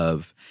job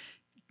of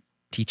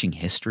teaching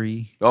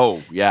history.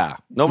 Oh, yeah.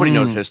 Nobody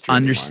knows history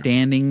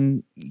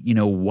understanding,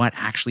 what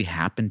actually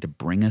happened to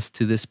bring us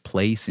to this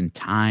place in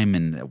time,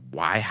 and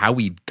how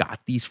we got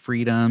these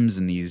freedoms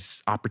and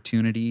these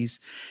opportunities.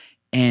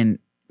 And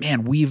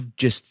man, we've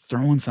just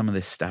thrown some of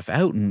this stuff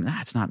out, and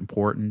that's not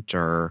important,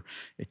 or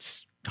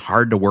it's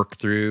hard to work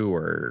through,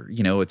 or,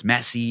 it's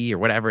messy or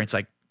whatever. It's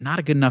like not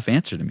a good enough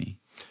answer to me.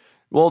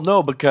 Well,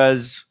 no,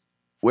 because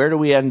where do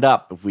we end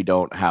up if we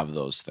don't have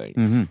those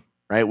things,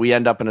 right? We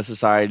end up in a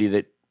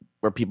society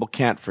where people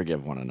can't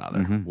forgive one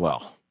another.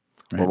 Well,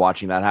 we're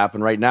watching that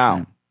happen right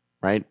now,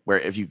 right?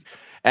 Where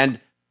and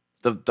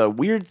the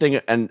weird thing,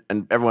 and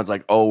everyone's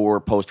like, oh, we're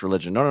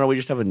post-religion. No, we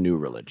just have a new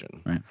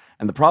religion. Right.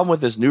 And the problem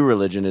with this new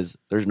religion is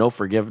there's no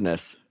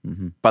forgiveness,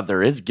 but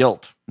there is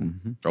guilt. Oh,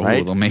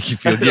 right? they'll make you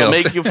feel guilt.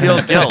 They'll make you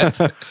feel guilt,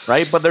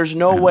 right? But there's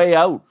no way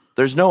out.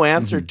 There's no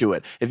answer to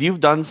it. If you've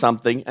done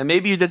something, and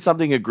maybe you did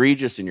something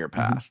egregious in your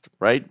past,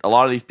 right? A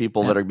lot of these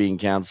people that are being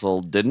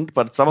canceled didn't,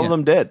 but some of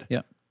them did.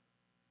 Yeah.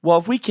 Well,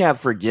 if we can't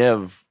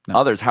forgive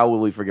others, how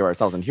will we forgive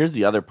ourselves? And here's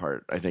the other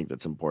part I think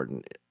that's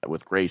important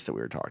with grace that we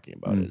were talking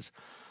about is,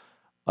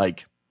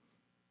 like,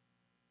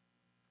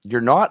 you're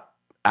not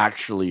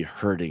actually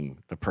hurting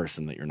the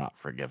person that you're not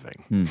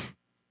forgiving.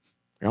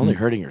 You're only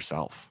hurting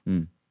yourself.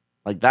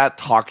 Like, that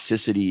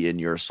toxicity in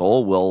your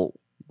soul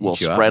will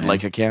spread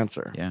like a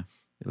cancer. Yeah,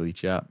 it'll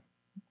eat you up.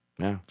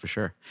 Yeah, for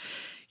sure.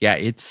 Yeah,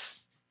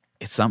 it's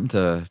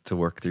something to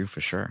work through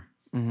for sure.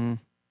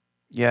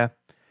 Yeah.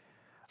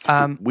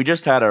 We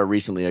just had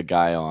recently a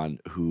guy on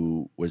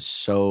who was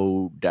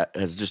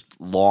has just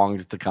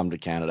longed to come to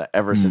Canada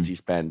ever since he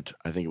spent,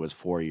 I think it was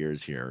 4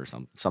 years here or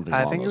something along those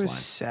lines. I think it was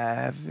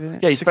 7.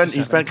 Yeah,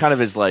 he spent kind of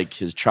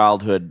his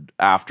childhood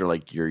after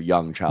like your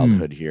young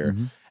childhood here,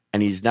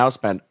 and he's now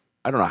spent,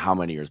 I don't know how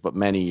many years, but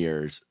many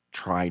years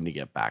trying to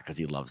get back because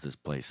he loves this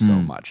place so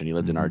much, and he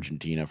lived in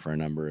Argentina for a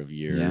number of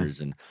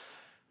years, and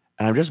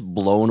I'm just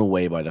blown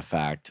away by the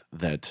fact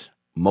that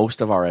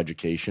most of our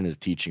education is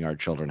teaching our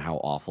children how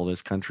awful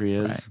this country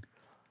is.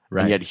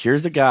 Right. And yet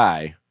here's a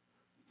guy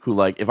who,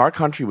 like, if our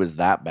country was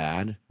that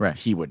bad,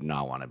 he would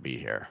not want to be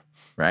here.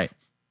 Right.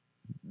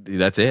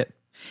 That's it.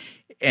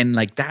 And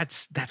like,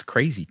 that's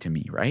crazy to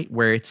me, right?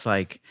 Where it's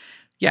like,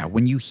 yeah,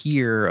 when you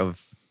hear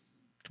of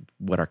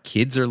what our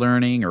kids are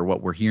learning or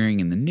what we're hearing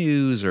in the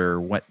news or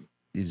what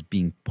is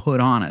being put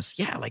on us,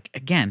 yeah, like,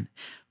 again,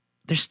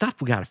 there's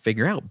stuff we got to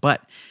figure out,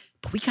 but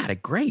we got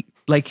it great.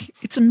 Like,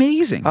 it's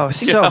amazing. Oh,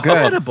 it's so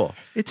incredible.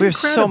 Good. It's we have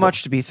incredible. so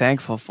much to be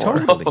thankful for.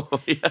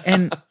 Totally.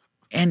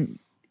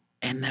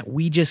 And that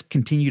we just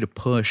continue to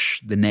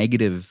push the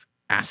negative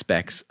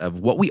aspects of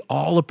what we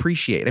all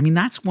appreciate. I mean,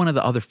 that's one of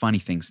the other funny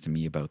things to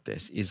me about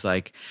this is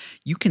like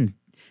you can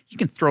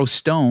throw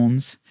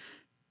stones,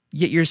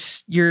 yet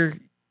you're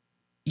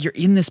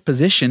in this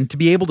position to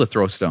be able to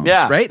throw stones,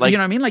 right? Like, you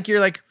know what I mean? Like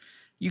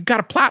you've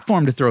got a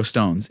platform to throw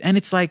stones. And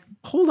it's like,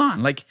 hold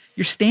on, like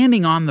you're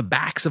standing on the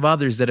backs of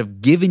others that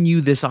have given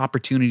you this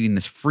opportunity and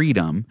this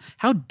freedom.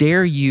 How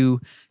dare you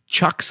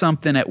chuck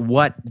something at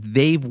what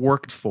they've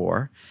worked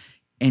for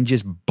and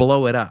just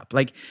blow it up?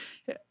 Like,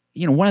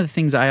 you know, one of the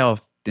things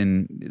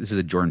this is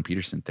a Jordan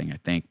Peterson thing, I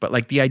think, but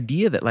like the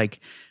idea that like,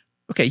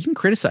 okay, you can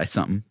criticize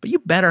something, but you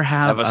better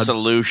have a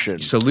solution.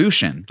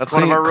 That's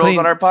one of our rules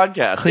on our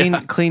podcast.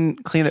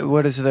 Clean.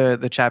 What is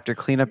the chapter?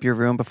 Clean up your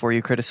room before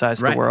you criticize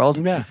the world.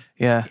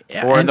 Yeah.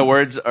 Or in the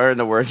words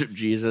of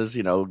Jesus,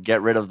 you know,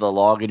 get rid of the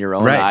log in your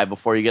own eye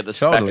before you get the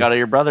speck out of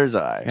your brother's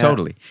eye.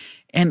 Totally.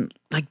 And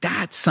like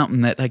that's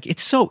something that like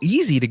it's so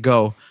easy to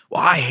go,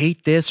 well, I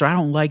hate this or I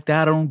don't like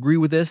that. I don't agree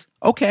with this.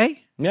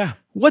 Okay. Yeah.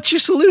 What's your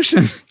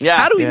solution? Yeah.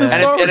 How do we move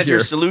forward and if your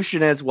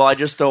solution is, well, I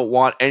just don't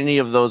want any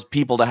of those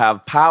people to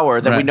have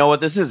power, then we know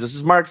what this is. This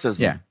is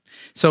Marxism. Yeah.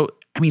 So,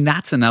 I mean,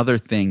 that's another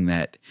thing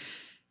that,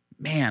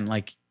 man,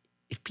 like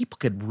if people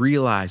could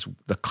realize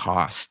the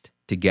cost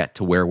to get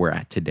to where we're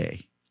at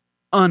today,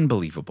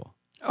 unbelievable.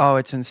 Oh,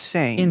 it's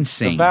insane.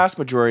 Insane. The vast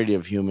majority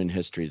of human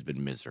history has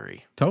been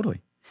misery.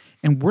 Totally.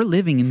 And we're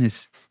living in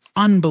this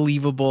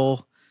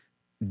unbelievable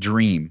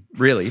dream,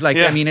 really. Like,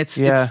 I mean, it's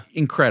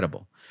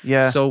incredible.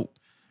 Yeah. So,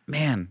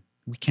 man,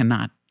 we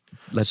cannot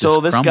let this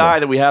crumble. Guy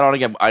that we had on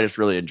again, I just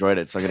really enjoyed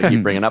it, so I'm going to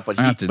keep bringing it up. But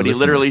he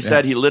literally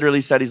said,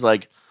 he's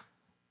like,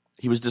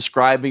 he was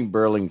describing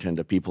Burlington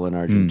to people in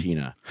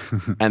Argentina,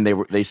 and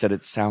they said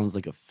it sounds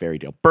like a fairy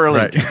tale.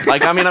 Burlington,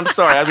 like, I mean, I'm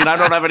sorry, I mean, I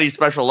don't have any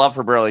special love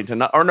for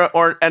Burlington, and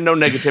no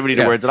negativity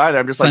towards it either.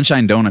 I'm just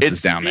Sunshine like, Donuts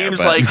is down there. It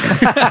seems like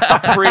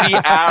a pretty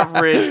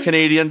average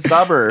Canadian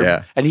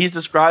suburb, and he's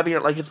describing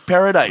it like it's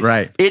paradise.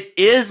 Right, it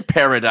is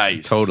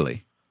paradise.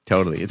 Totally.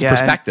 It's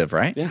perspective,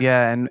 right?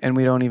 Yeah, and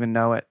we don't even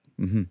know it.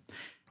 Mm-hmm.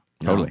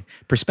 Totally. No.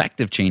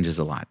 Perspective changes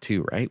a lot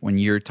too, right? When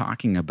you're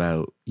talking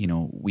about, you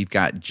know, we've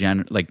got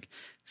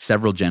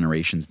several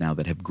generations now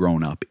that have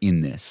grown up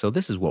in this. So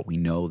this is what we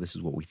know. This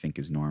is what we think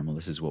is normal.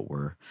 This is what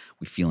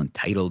we feel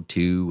entitled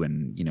to.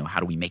 And, you know, how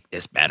do we make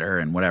this better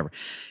and whatever.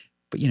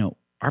 But, you know,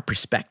 our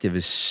perspective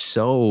is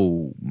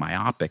so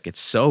myopic.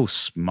 It's so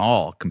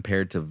small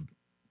compared to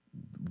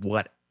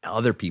what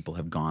other people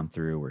have gone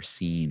through or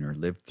seen or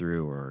lived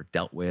through or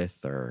dealt with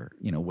or,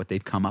 you know, what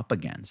they've come up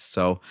against.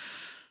 So,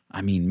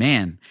 I mean,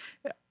 man,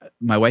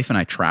 my wife and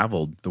I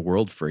traveled the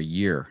world for a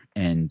year,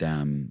 and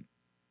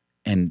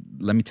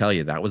let me tell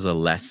you, that was a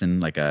lesson,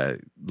 like a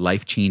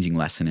life-changing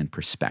lesson in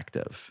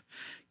perspective.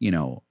 You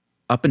know,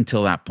 up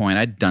until that point,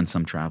 I'd done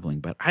some traveling,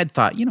 but I'd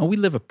thought, you know, we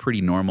live a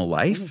pretty normal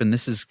life, and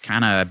this is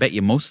kind of, I bet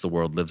you most of the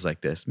world lives like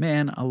this.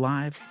 Man,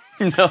 alive.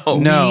 No.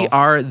 We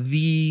are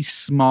the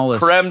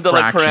smallest creme de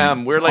la fraction.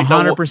 creme. We're like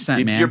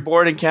 100%, man. You're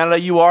born in Canada,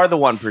 you are the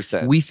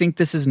 1%. We think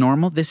this is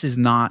normal. This is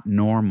not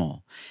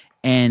normal.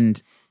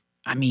 And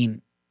I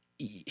mean,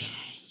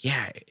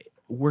 yeah,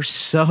 we're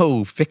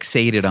so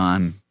fixated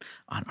on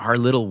our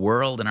little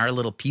world and our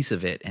little piece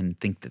of it and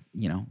think that,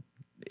 you know,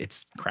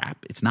 it's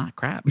crap. It's not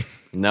crap.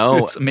 No.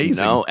 It's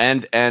amazing. No.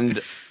 And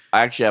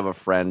I actually have a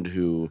friend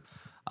who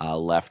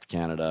left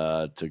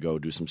Canada to go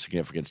do some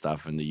significant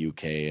stuff in the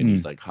UK, and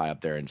he's like high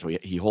up there. And so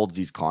he holds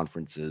these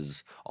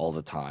conferences all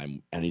the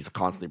time, and he's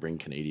constantly bringing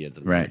Canadians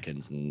and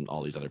Americans and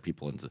all these other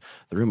people into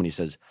the room. And he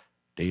says,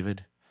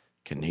 David,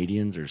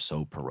 Canadians are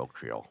so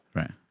parochial.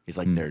 Right. He's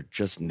like, they're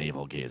just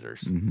navel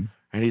gazers. Mm-hmm.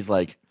 And he's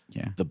like,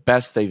 yeah. The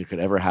best thing that could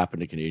ever happen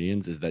to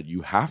Canadians is that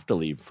you have to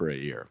leave for a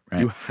year.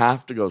 Right. You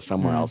have to go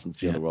somewhere else and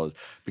see how the world is.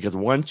 Because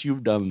once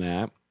you've done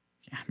that,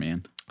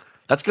 man,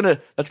 that's gonna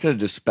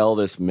dispel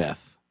this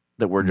myth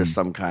that we're just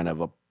some kind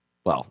of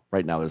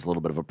right now there's a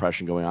little bit of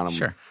oppression going on.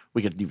 Sure.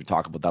 We could even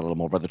talk about that a little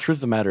more. But the truth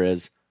of the matter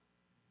is,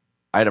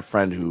 I had a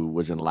friend who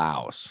was in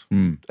Laos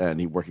and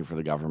he working for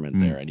the government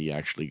there, and he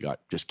actually got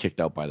just kicked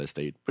out by the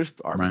state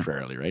just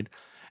arbitrarily, right?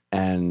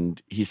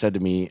 And he said to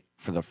me,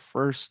 for the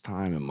first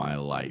time in my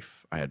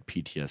life, I had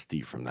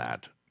PTSD from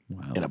that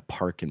in a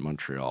park in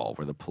Montreal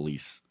where the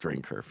police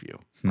during curfew,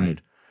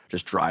 right?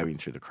 Just driving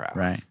through the crowd.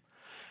 Right.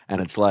 And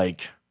it's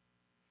like,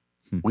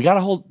 we got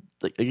to hold,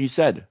 like you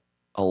said,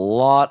 a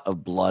lot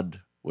of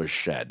blood was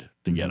shed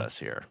to get us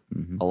here.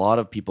 A lot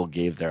of people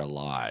gave their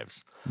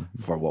lives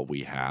for what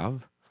we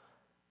have.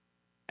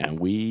 And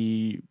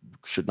we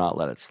should not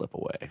let it slip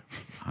away.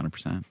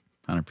 100%.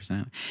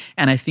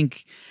 And I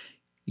think,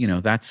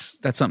 that's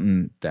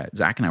something that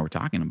Zach and I were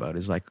talking about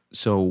is like,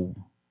 so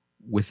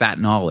with that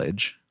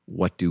knowledge,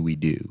 what do we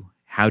do?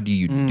 How do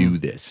you do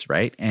this,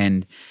 right?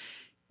 And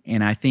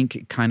I think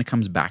it kind of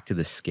comes back to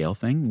the scale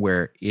thing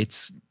where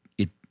it's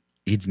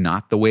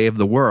not the way of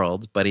the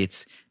world, but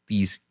it's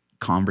these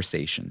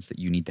conversations that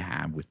you need to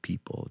have with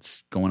people.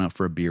 It's going out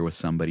for a beer with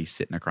somebody,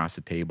 sitting across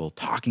the table,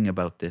 talking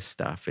about this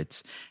stuff.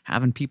 It's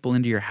having people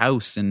into your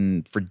house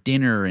and for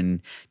dinner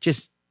and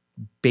just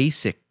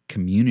basic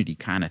community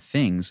kind of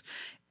things.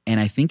 And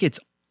I think it's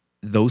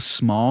those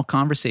small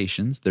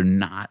conversations. They're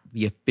not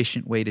the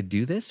efficient way to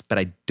do this, but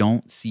I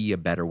don't see a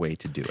better way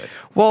to do it.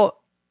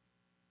 Well,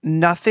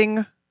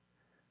 nothing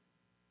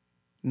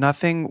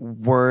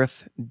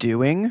worth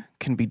doing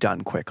can be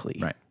done quickly.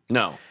 Right.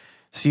 No.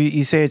 So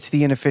you say it's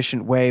the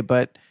inefficient way,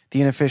 but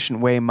the inefficient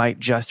way might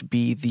just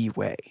be the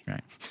way.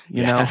 Right.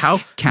 You know? How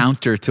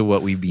counter to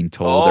what we've been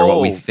told or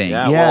what we think.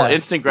 Yeah. Yeah. Well,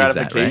 instant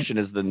gratification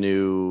is the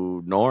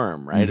new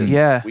norm, right? And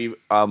Yeah. we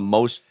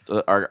most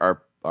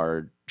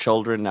our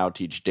children now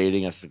teach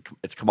dating as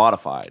it's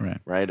commodified,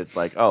 right? It's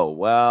like, oh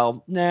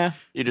well, nah,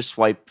 you just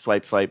swipe. Oh,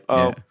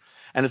 Yeah.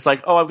 and it's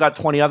like, oh, I've got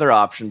 20 other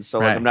options, so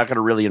like, I'm not going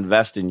to really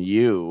invest in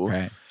you.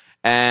 Right.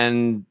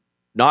 And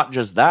not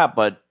just that,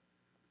 but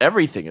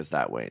everything is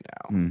that way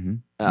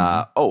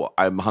now. Oh,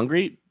 I'm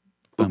hungry.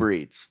 Uber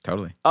Eats.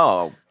 Totally.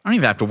 Oh, I don't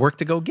even have to work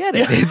to go get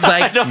it. It's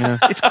like,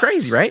 it's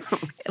crazy, right?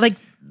 Like,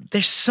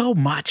 there's so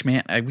much,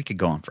 man. We could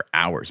go on for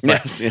hours.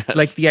 But yes.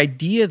 like the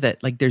idea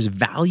that like there's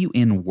value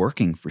in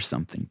working for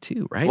something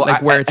too, right? Well,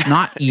 like where it's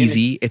not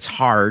easy, it's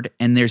hard.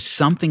 And there's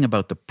something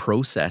about the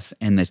process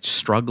and the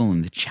struggle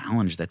and the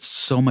challenge that's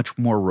so much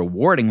more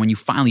rewarding when you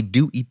finally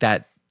do eat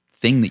that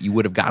thing that you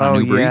would have got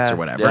on Uber Eats or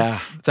whatever. Yeah.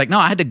 It's like, no,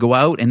 I had to go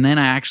out and then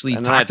I actually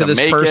talked to this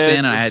person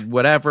and I had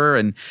whatever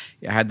and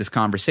I had this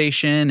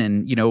conversation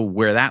and,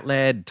 where that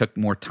led took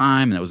more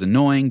time and that was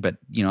annoying, but,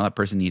 that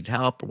person needed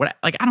help or what.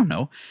 Like, I don't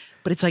know.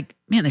 But it's like,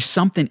 man, there's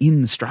something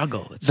in the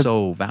struggle that's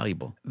so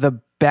valuable. The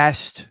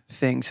best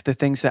things, the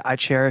things that I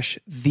cherish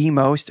the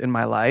most in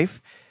my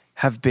life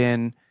have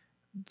been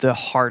the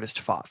hardest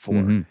fought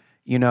for.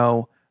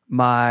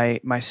 My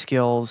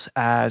skills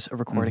as a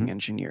recording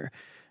engineer,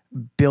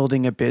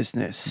 building a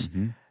business,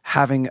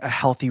 having a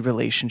healthy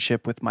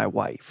relationship with my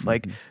wife.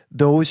 Like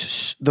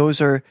those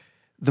are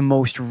the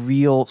most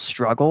real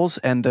struggles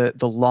and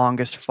the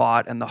longest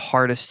fought and the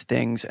hardest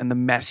things and the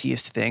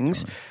messiest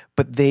things,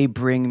 but they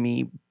bring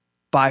me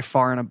by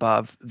far and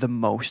above the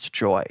most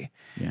joy.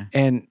 Yeah.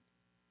 And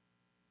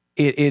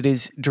it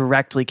is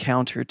directly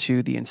counter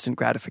to the instant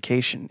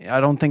gratification.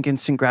 I don't think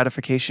instant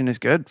gratification is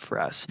good for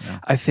us. No.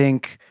 I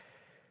think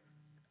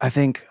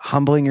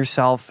humbling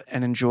yourself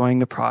and enjoying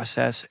the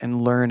process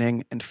and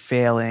learning and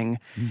failing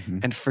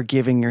and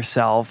forgiving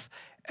yourself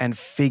and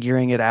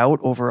figuring it out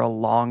over a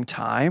long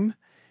time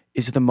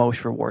is the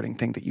most rewarding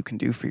thing that you can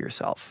do for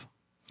yourself.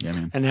 Yeah,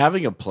 man. and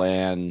having a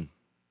plan,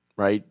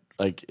 right?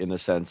 Like in the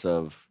sense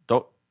of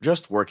don't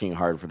just working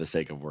hard for the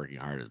sake of working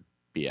hard is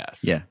BS.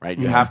 Yeah. Right.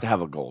 You have to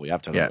have a goal. You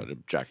have to have an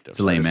objective. It's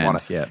a lame end.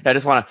 I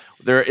just want to.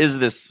 There is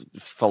this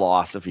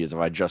philosophy: is if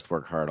I just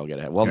work hard, I'll get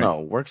ahead. Well,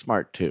 no, work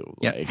smart too.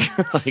 Yeah.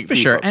 Like For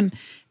sure. focused.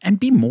 And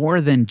be more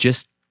than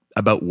just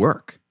about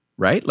work,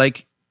 right?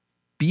 Like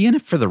be in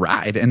it for the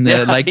ride and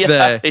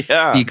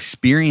the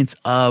experience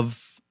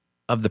of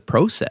the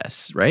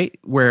process, right?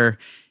 Where,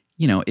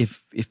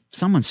 if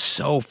someone's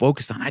so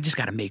focused on, I just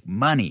got to make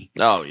money.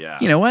 Oh yeah.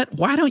 You know what?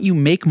 Why don't you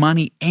make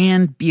money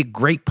and be a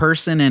great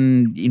person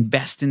and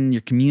invest in your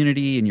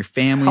community and your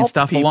family and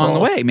stuff along the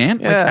way, man?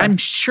 Yeah. Like, I'm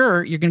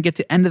sure you're going to get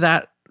to the end of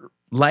that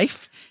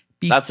life.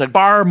 That's a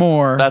better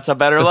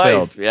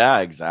life. Yeah,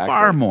 exactly.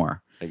 Far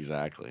more.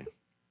 Exactly.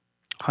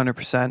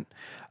 100%.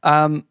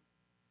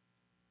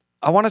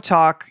 I want to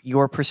talk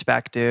your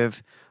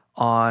perspective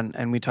on,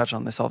 and we touch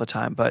on this all the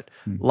time, but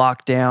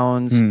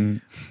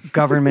lockdowns,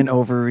 government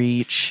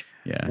overreach.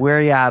 Yeah. Where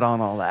are you at on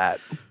all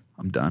that?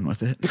 I'm done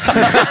with it.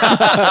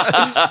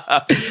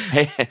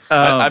 Hey,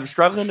 I'm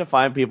struggling to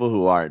find people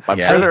who aren't. I'm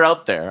sure they're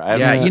out there.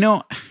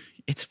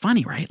 It's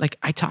funny, right? Like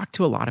I talk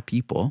to a lot of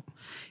people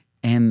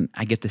and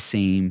I get the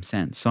same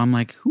sense. So I'm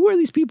like, who are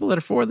these people that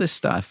are for this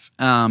stuff?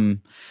 And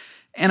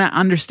I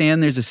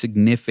understand there's a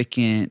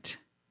significant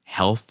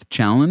health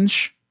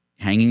challenge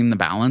hanging in the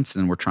balance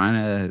and we're trying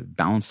to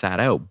balance that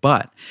out.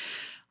 But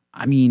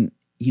I mean,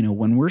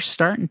 when we're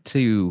starting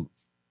to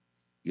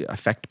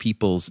affect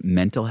people's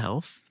mental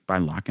health by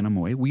locking them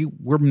away.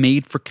 We're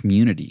made for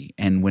community.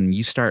 And when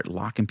you start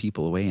locking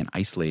people away and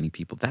isolating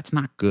people, that's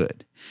not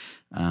good.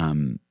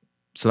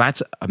 So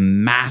that's a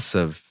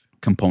massive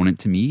component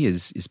to me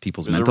is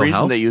people's There's mental a reason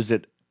health. they use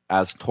it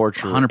as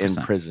torture 100%.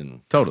 in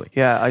prison. Totally.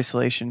 Yeah,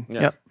 isolation.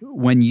 Yeah. Yep.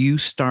 When you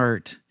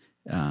start,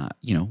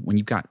 when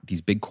you've got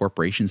these big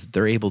corporations,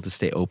 they're able to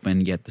stay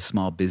open, yet the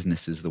small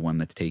business is the one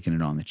that's taking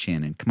it on the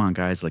chin. And come on,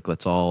 guys, like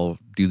let's all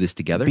do this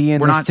together. Be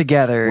in this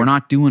together. We're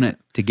not doing it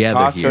together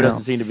Costco here.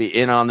 doesn't seem to be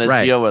in on this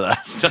Right. deal with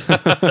us.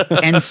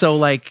 And so,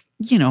 like,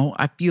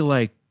 I feel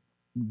like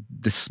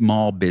the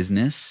small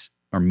business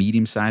or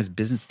medium-sized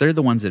business, they're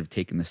the ones that have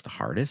taken this the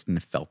hardest and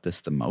have felt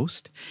this the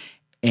most.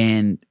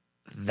 And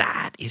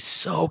that is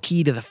so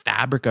key to the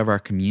fabric of our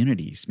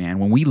communities, man.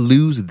 When we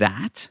lose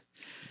that,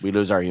 we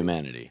lose our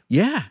humanity.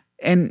 yeah.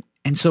 And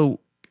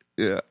so,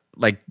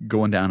 like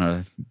going down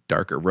a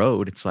darker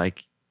road, it's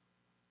like,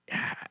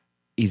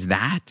 is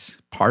that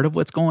part of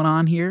what's going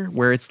on here?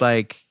 Where it's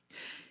like,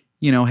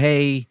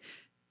 hey,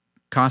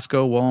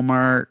 Costco,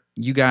 Walmart,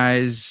 you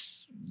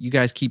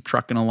guys keep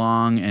trucking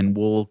along and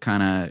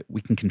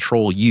we can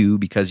control you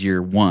because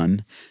you're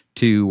 1,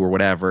 2, or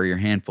whatever, you're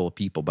a handful of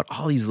people. But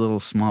all these little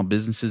small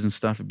businesses and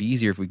stuff, it'd be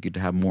easier if we could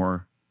have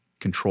more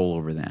control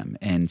over them.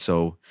 And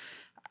so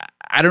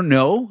I don't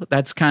know.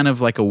 That's kind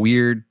of like a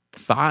weird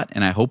thought,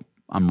 and I hope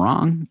I'm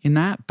wrong in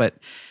that, but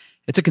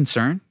it's a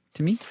concern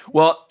to me.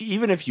 Well,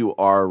 even if you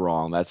are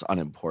wrong, that's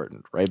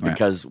unimportant, right?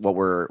 Because what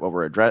we're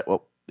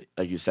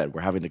like you said,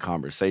 we're having the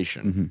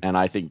conversation, and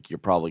I think you're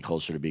probably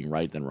closer to being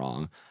right than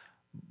wrong.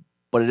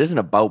 But it isn't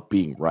about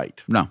being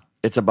right. No.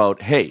 It's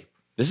about, hey,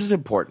 this is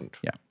important.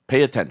 Yeah.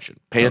 Pay attention.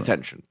 Pay Totally.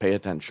 attention. Pay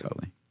attention.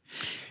 Totally.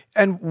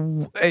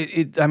 And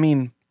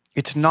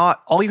it's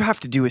not, all you have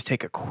to do is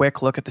take a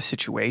quick look at the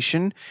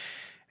situation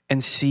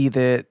and see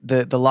that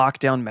the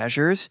lockdown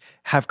measures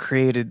have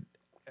created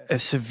a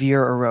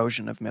severe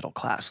erosion of middle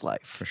class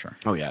life. For sure.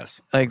 Oh,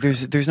 yes. Like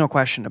there's no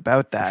question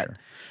about that. Sure.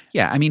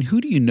 Yeah. I mean, who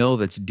do you know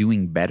that's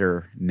doing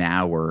better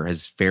now or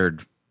has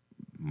fared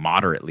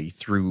moderately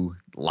through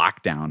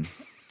lockdown?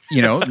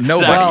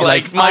 Nobody. Zach's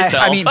like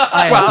myself.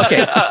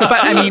 Okay.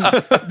 But I mean,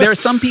 there are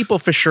some people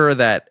for sure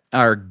that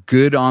are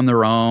good on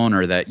their own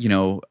or that,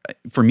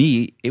 for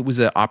me, it was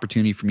an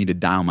opportunity for me to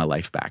dial my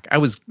life back. I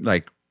was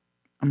like,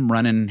 I'm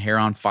running hair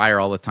on fire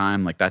all the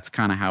time. Like that's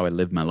kind of how I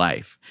lived my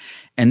life.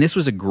 And this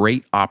was a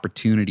great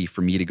opportunity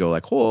for me to go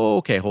like, oh,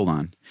 okay, hold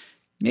on.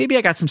 Maybe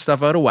I got some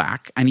stuff out of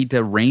whack. I need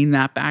to rein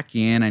that back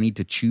in. I need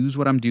to choose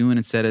what I'm doing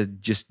instead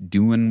of just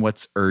doing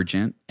what's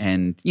urgent.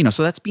 And,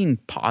 so that's being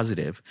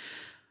positive.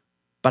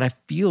 But I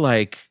feel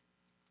like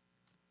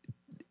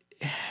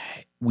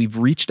we've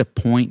reached a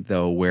point,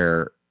 though,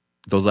 where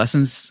those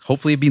lessons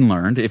hopefully have been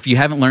learned. If you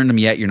haven't learned them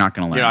yet, you're not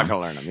going to learn them. You're not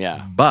going to learn them,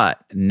 yeah.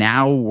 But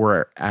now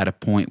we're at a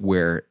point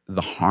where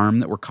the harm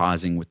that we're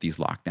causing with these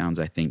lockdowns,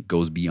 I think,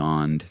 goes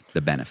beyond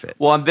the benefit.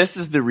 Well, and this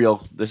is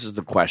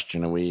the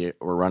question, and we're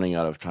running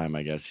out of time,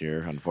 I guess, here,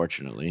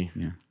 unfortunately.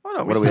 Yeah. Oh,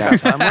 no, what do we have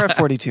time? We're at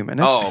 42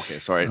 minutes. Oh, okay,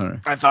 sorry. All right.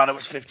 I thought it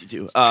was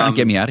 52. Trying to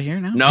get me out of here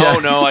now?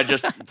 No, I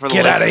just for the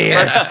Get outta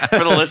here.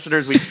 for the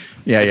listeners, it's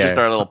just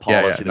our little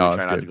policy No, that we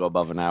try it's not good. to go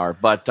above an hour.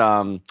 But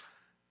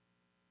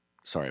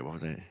sorry, what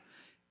was I?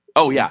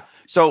 Oh yeah.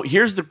 So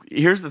here's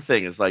the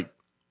thing: is like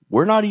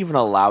we're not even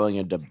allowing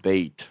a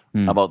debate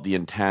about the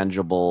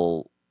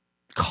intangible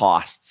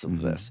costs of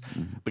this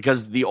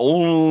because the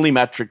only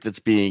metric that's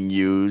being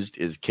used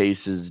is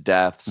cases,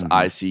 deaths,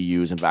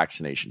 ICUs, and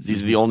vaccinations.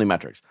 These are the only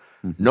metrics.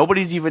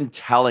 Nobody's even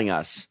telling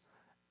us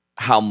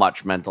how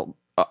much mental.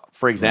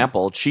 For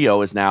example,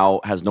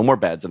 CHEO has no more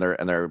beds, and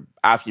they're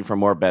asking for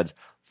more beds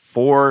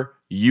for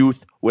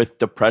youth with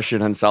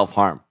depression and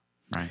self-harm.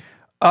 Right.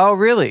 Oh,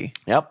 really?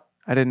 Yep.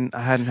 I hadn't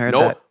heard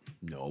that.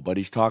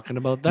 Nobody's talking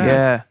about that.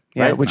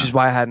 Yeah, Right? which is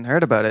why I hadn't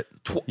heard about it.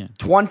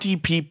 20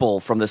 people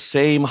from the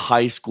same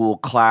high school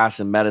class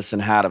in medicine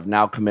have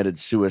now committed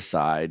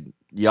suicide.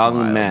 Young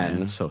wild, men,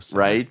 man. So sad.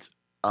 right?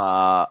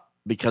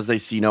 Because they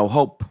see no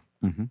hope.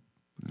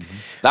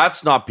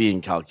 That's not being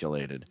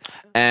calculated.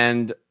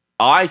 And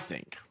I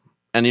think,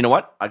 and you know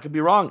what? I could be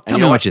wrong. And Tell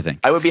me what you think.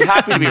 I would be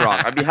happy to be wrong.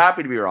 I'd be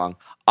happy to be wrong.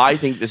 I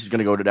think this is going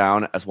to go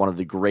down as one of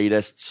the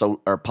greatest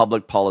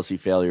public policy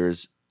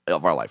failures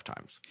of our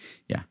lifetimes.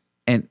 Yeah.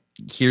 And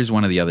here's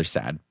one of the other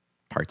sad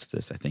parts of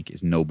this, I think,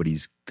 is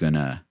nobody's going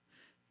to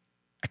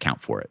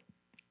account for it.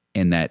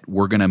 And that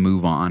we're going to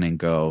move on and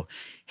go,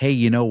 hey,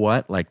 you know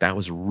what? Like that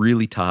was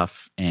really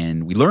tough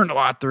and we learned a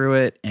lot through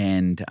it.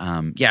 And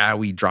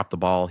we dropped the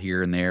ball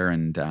here and there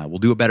and we'll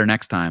do it better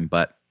next time,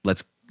 but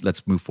let's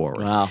move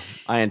forward. Well,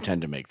 I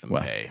intend to make them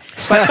pay.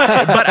 But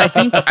I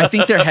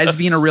think there has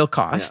been a real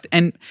cost.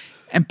 Yeah.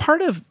 And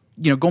part of,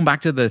 going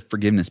back to the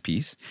forgiveness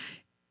piece,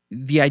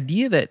 the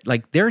idea that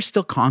like there are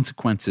still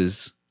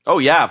consequences. Oh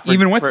yeah,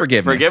 even with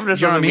forgiveness. Forgiveness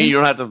doesn't mean you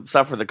don't have to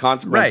suffer the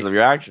consequences of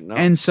your action. No.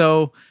 And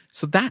so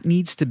that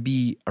needs to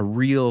be a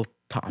real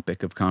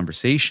topic of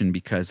conversation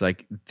because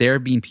like there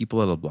have been people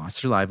that have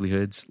lost their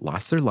livelihoods,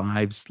 lost their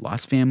lives,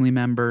 lost family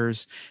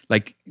members.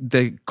 Like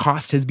the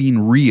cost has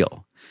been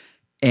real.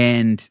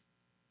 And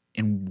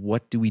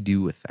what do we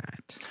do with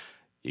that?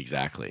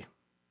 Exactly.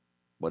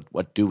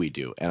 What do we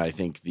do? And I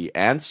think the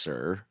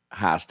answer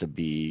has to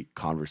be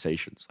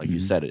conversations. Like you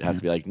said, it has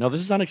to be like, no,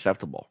 this is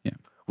unacceptable. Yeah.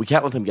 We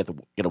can't let them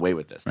get away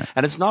with this. Right.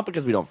 And it's not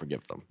because we don't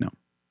forgive them. No.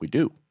 We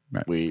do.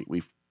 Right.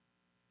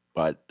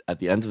 But at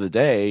the end of the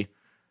day,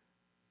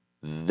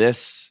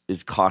 this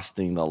is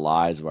costing the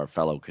lives of our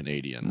fellow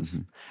Canadians.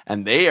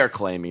 And they are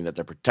claiming that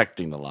they're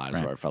protecting the lives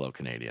of our fellow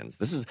Canadians.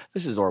 This is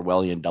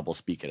Orwellian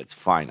doublespeak at its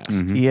finest.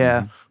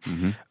 Yeah.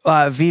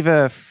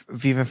 Viva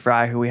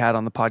Fry, who we had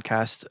on the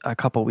podcast a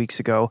couple weeks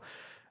ago,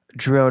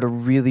 drew out a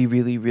really,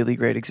 really, really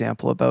great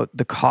example about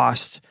the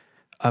cost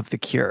of the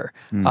cure.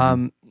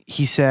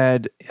 He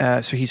said,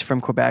 so he's from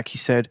Quebec. He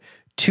said,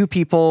 2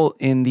 people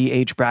in the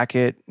age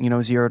bracket,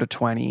 0 to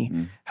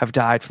 20 have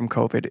died from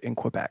COVID in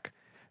Quebec.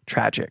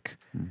 Tragic.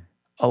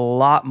 A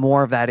lot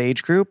more of that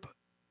age group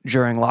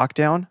during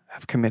lockdown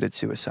have committed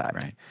suicide.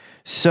 Right.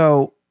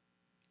 So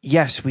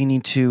yes, we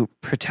need to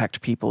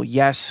protect people.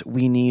 Yes,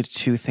 we need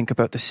to think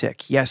about the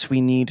sick. Yes, we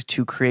need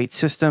to create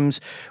systems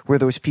where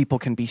those people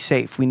can be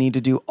safe. We need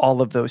to do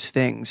all of those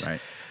things.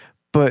 Right.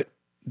 But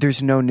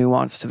there's no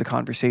nuance to the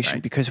conversation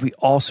because we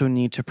also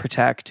need to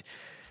protect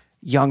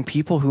young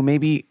people who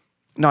maybe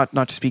not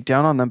to speak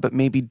down on them, but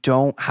maybe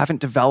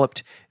haven't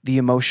developed the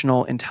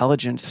emotional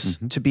intelligence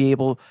to be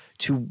able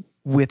to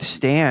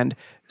withstand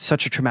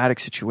such a traumatic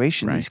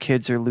situation. These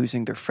kids are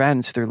losing their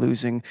friends, they're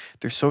losing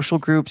their social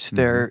groups,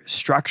 their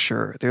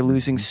structure, they're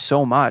losing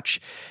so much,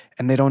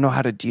 and they don't know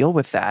how to deal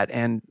with that.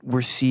 And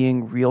we're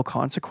seeing real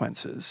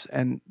consequences.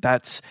 And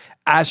that's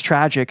as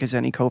tragic as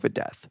any COVID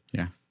death.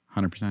 Yeah,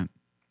 100%.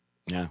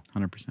 Yeah.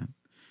 100%.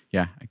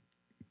 Yeah.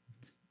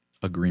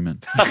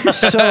 Agreement.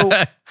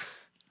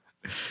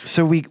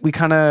 So we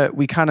kind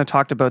of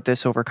talked about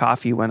this over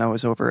coffee when I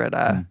was over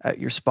at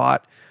your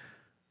spot.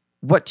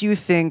 What do you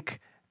think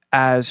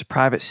as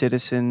private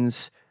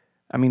citizens?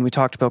 I mean, we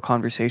talked about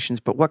conversations,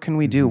 but what can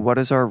we do? What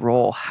is our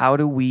role? How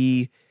do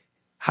we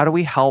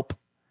help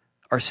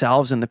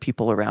ourselves and the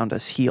people around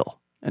us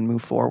heal and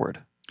move forward?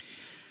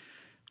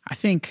 I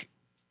think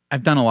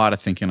I've done a lot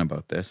of thinking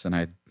about this, and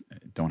I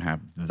don't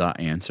have the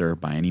answer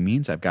by any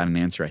means. I've got an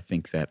answer I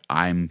think that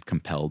I'm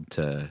compelled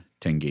to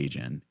engage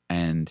in.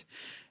 And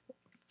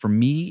for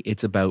me,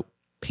 it's about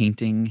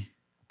painting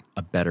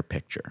a better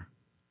picture.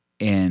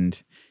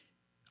 And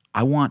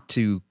I want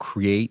to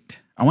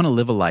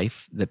live a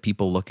life that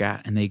people look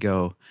at and they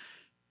go,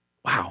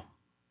 wow,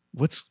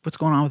 what's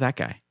going on with that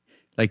guy?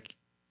 Like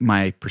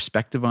my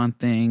perspective on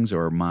things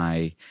or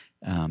my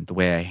the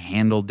way I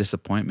handle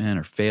disappointment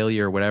or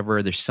failure or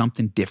whatever, there's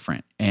something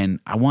different. And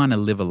I want to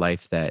live a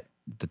life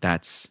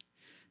that's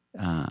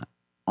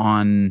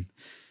on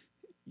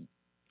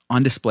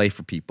display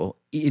for people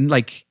in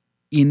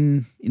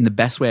the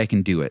best way I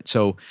can do it.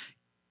 So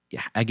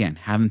yeah, again,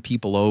 having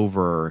people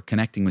over,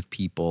 connecting with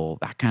people,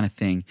 that kind of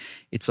thing.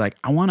 It's like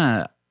I want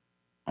to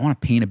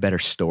paint a better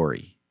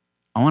story.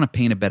 I want to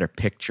paint a better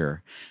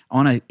picture. I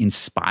want to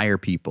inspire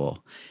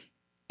people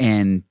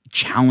and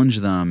challenge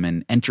them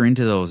and enter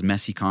into those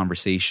messy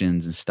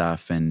conversations and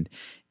stuff and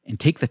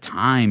take the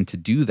time to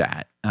do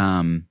that.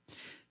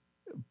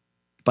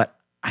 But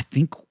I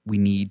think we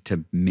need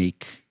to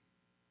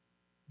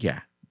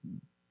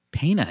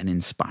paint an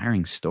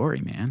inspiring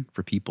story, man,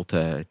 for people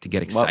to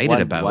get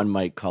excited about. One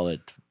might call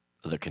it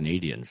the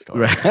Canadian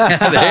story. Right. There you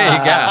go.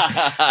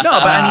 No,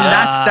 but I mean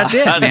that's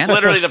it, man. That's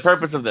literally the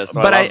purpose of this.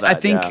 So but I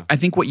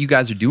think what you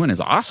guys are doing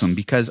is awesome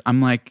because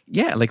I'm like,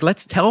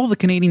 let's tell the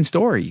Canadian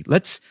story.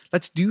 Let's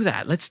do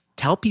that. Let's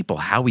tell people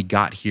how we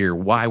got here,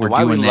 why we're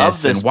doing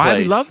this, and why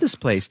we love this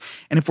place.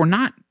 And if we're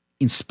not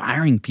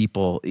inspiring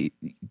people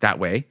that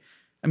way,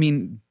 I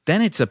mean,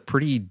 then it's a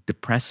pretty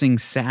depressing,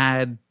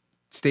 sad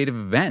state of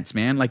events,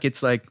 man. Like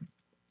it's like,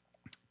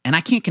 and I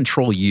can't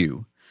control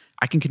you.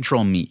 I can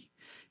control me.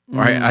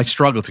 Or I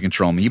struggle to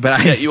control me,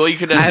 but you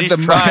can at least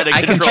try to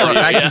control you.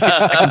 I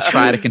can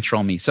try to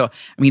control me. So,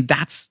 I mean,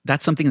 that's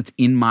something that's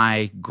in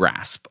my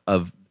grasp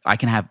of I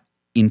can have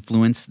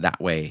influence that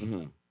way.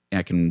 And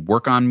I can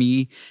work on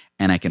me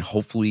and I can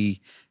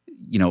hopefully,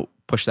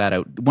 push that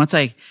out.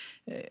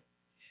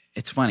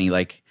 It's funny,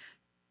 like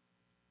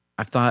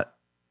I've thought,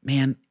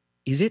 man,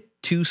 is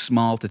it too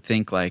small to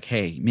think like,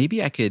 hey,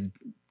 maybe I could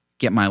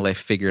get my life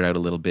figured out a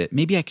little bit.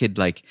 Maybe I could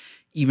like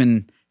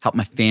even help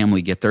my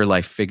family get their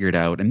life figured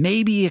out and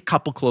maybe a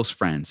couple close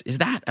friends. Is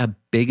that a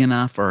big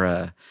enough or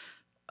a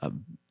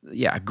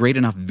great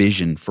enough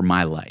vision for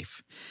my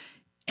life?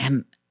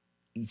 And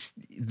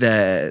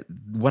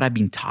what I've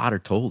been taught or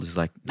told is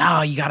like,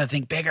 no, you got to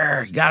think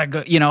bigger. You got to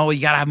go, you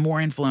got to have more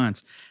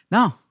influence.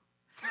 No.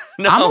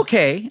 I'm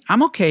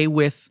okay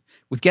with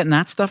getting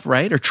that stuff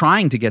right or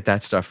trying to get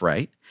that stuff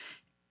right.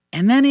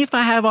 And then if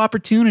I have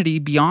opportunity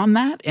beyond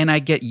that and I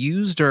get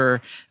used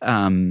or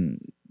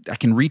I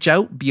can reach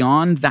out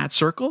beyond that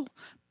circle,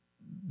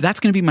 that's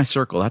going to be my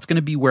circle. That's going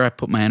to be where I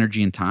put my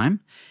energy and time.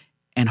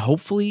 And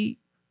hopefully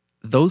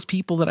those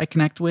people that I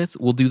connect with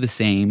will do the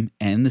same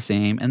and the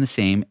same and the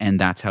same, and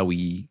that's how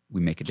we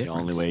make a difference. The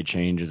only way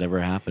change has ever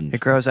happened. It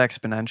grows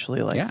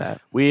exponentially like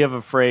that. We have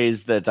a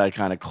phrase that I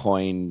kind of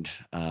coined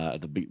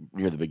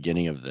near the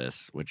beginning of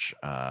this, which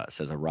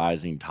says, "A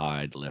rising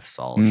tide lifts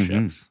all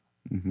ships."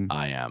 Mm-hmm.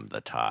 I am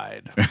the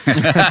tide.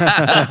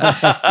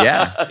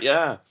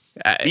 Yeah.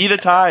 Be the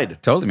tide.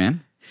 Totally,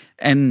 man.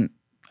 And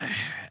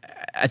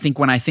I think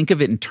when I think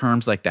of it in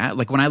terms like that,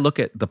 like when I look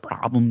at the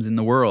problems in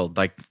the world,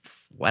 like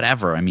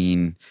whatever, I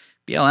mean,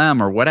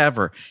 BLM or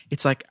whatever,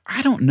 it's like,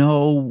 I don't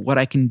know what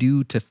I can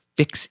do to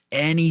fix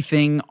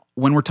anything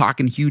when we're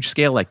talking huge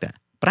scale like that.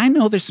 But I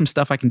know there's some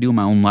stuff I can do in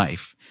my own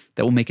life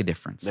that will make a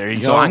difference. There you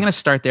go. So I'm going to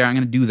start there. I'm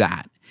going to do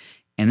that.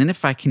 And then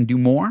if I can do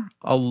more,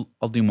 I'll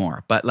do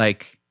more. But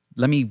like,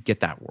 let me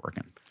get that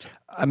working.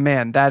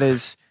 Man,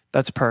 that's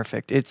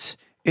perfect. It's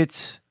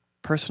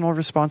personal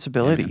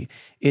responsibility.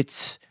 Yeah.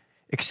 It's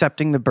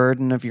accepting the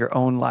burden of your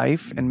own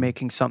life and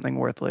making something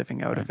worth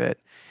living out of it,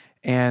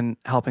 and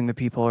helping the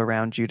people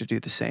around you to do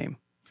the same.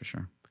 For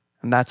sure.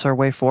 And that's our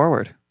way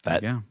forward.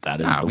 That is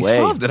the we way.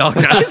 Solved it all,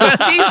 guys.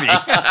 That's easy.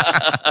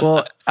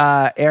 Well,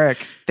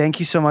 Eric, thank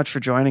you so much for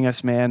joining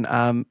us,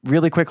 man.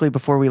 Really quickly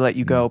before we let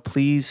you go,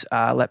 please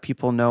let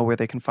people know where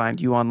they can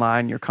find you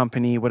online, your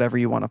company, whatever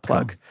you want to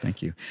plug. Cool.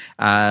 Thank you.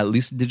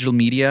 Lucid Digital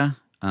Media,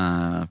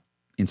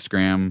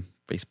 Instagram,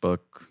 Facebook,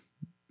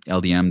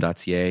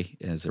 ldm.ca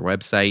is their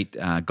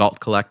website. Galt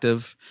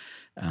Collective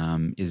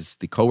is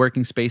the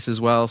co-working space as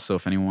well. So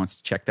if anyone wants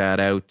to check that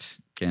out,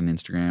 again,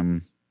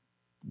 Instagram,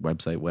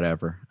 website,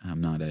 whatever. I'm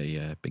not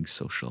a big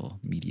social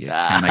media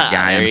kind of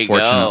guy,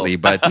 unfortunately.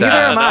 But neither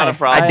am I.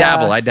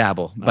 I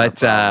dabble. But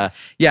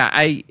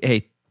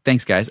hey,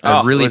 thanks, guys.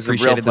 I really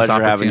appreciated this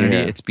opportunity.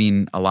 It's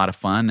been a lot of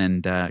fun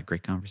and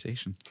great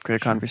conversation.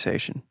 Great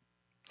conversation.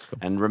 Cool.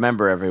 And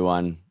remember,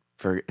 everyone,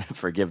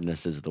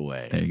 forgiveness is the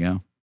way. There you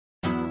go.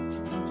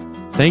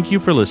 Thank you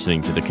for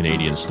listening to The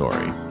Canadian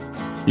Story.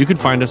 You can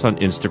find us on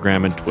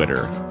Instagram and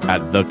Twitter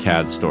at The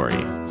CAD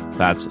Story.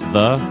 That's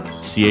the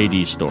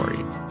CAD Story.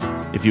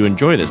 If you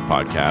enjoy this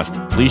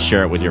podcast, please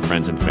share it with your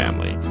friends and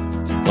family.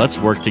 Let's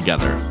work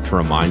together to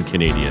remind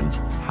Canadians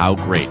how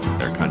great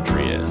their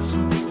country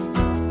is.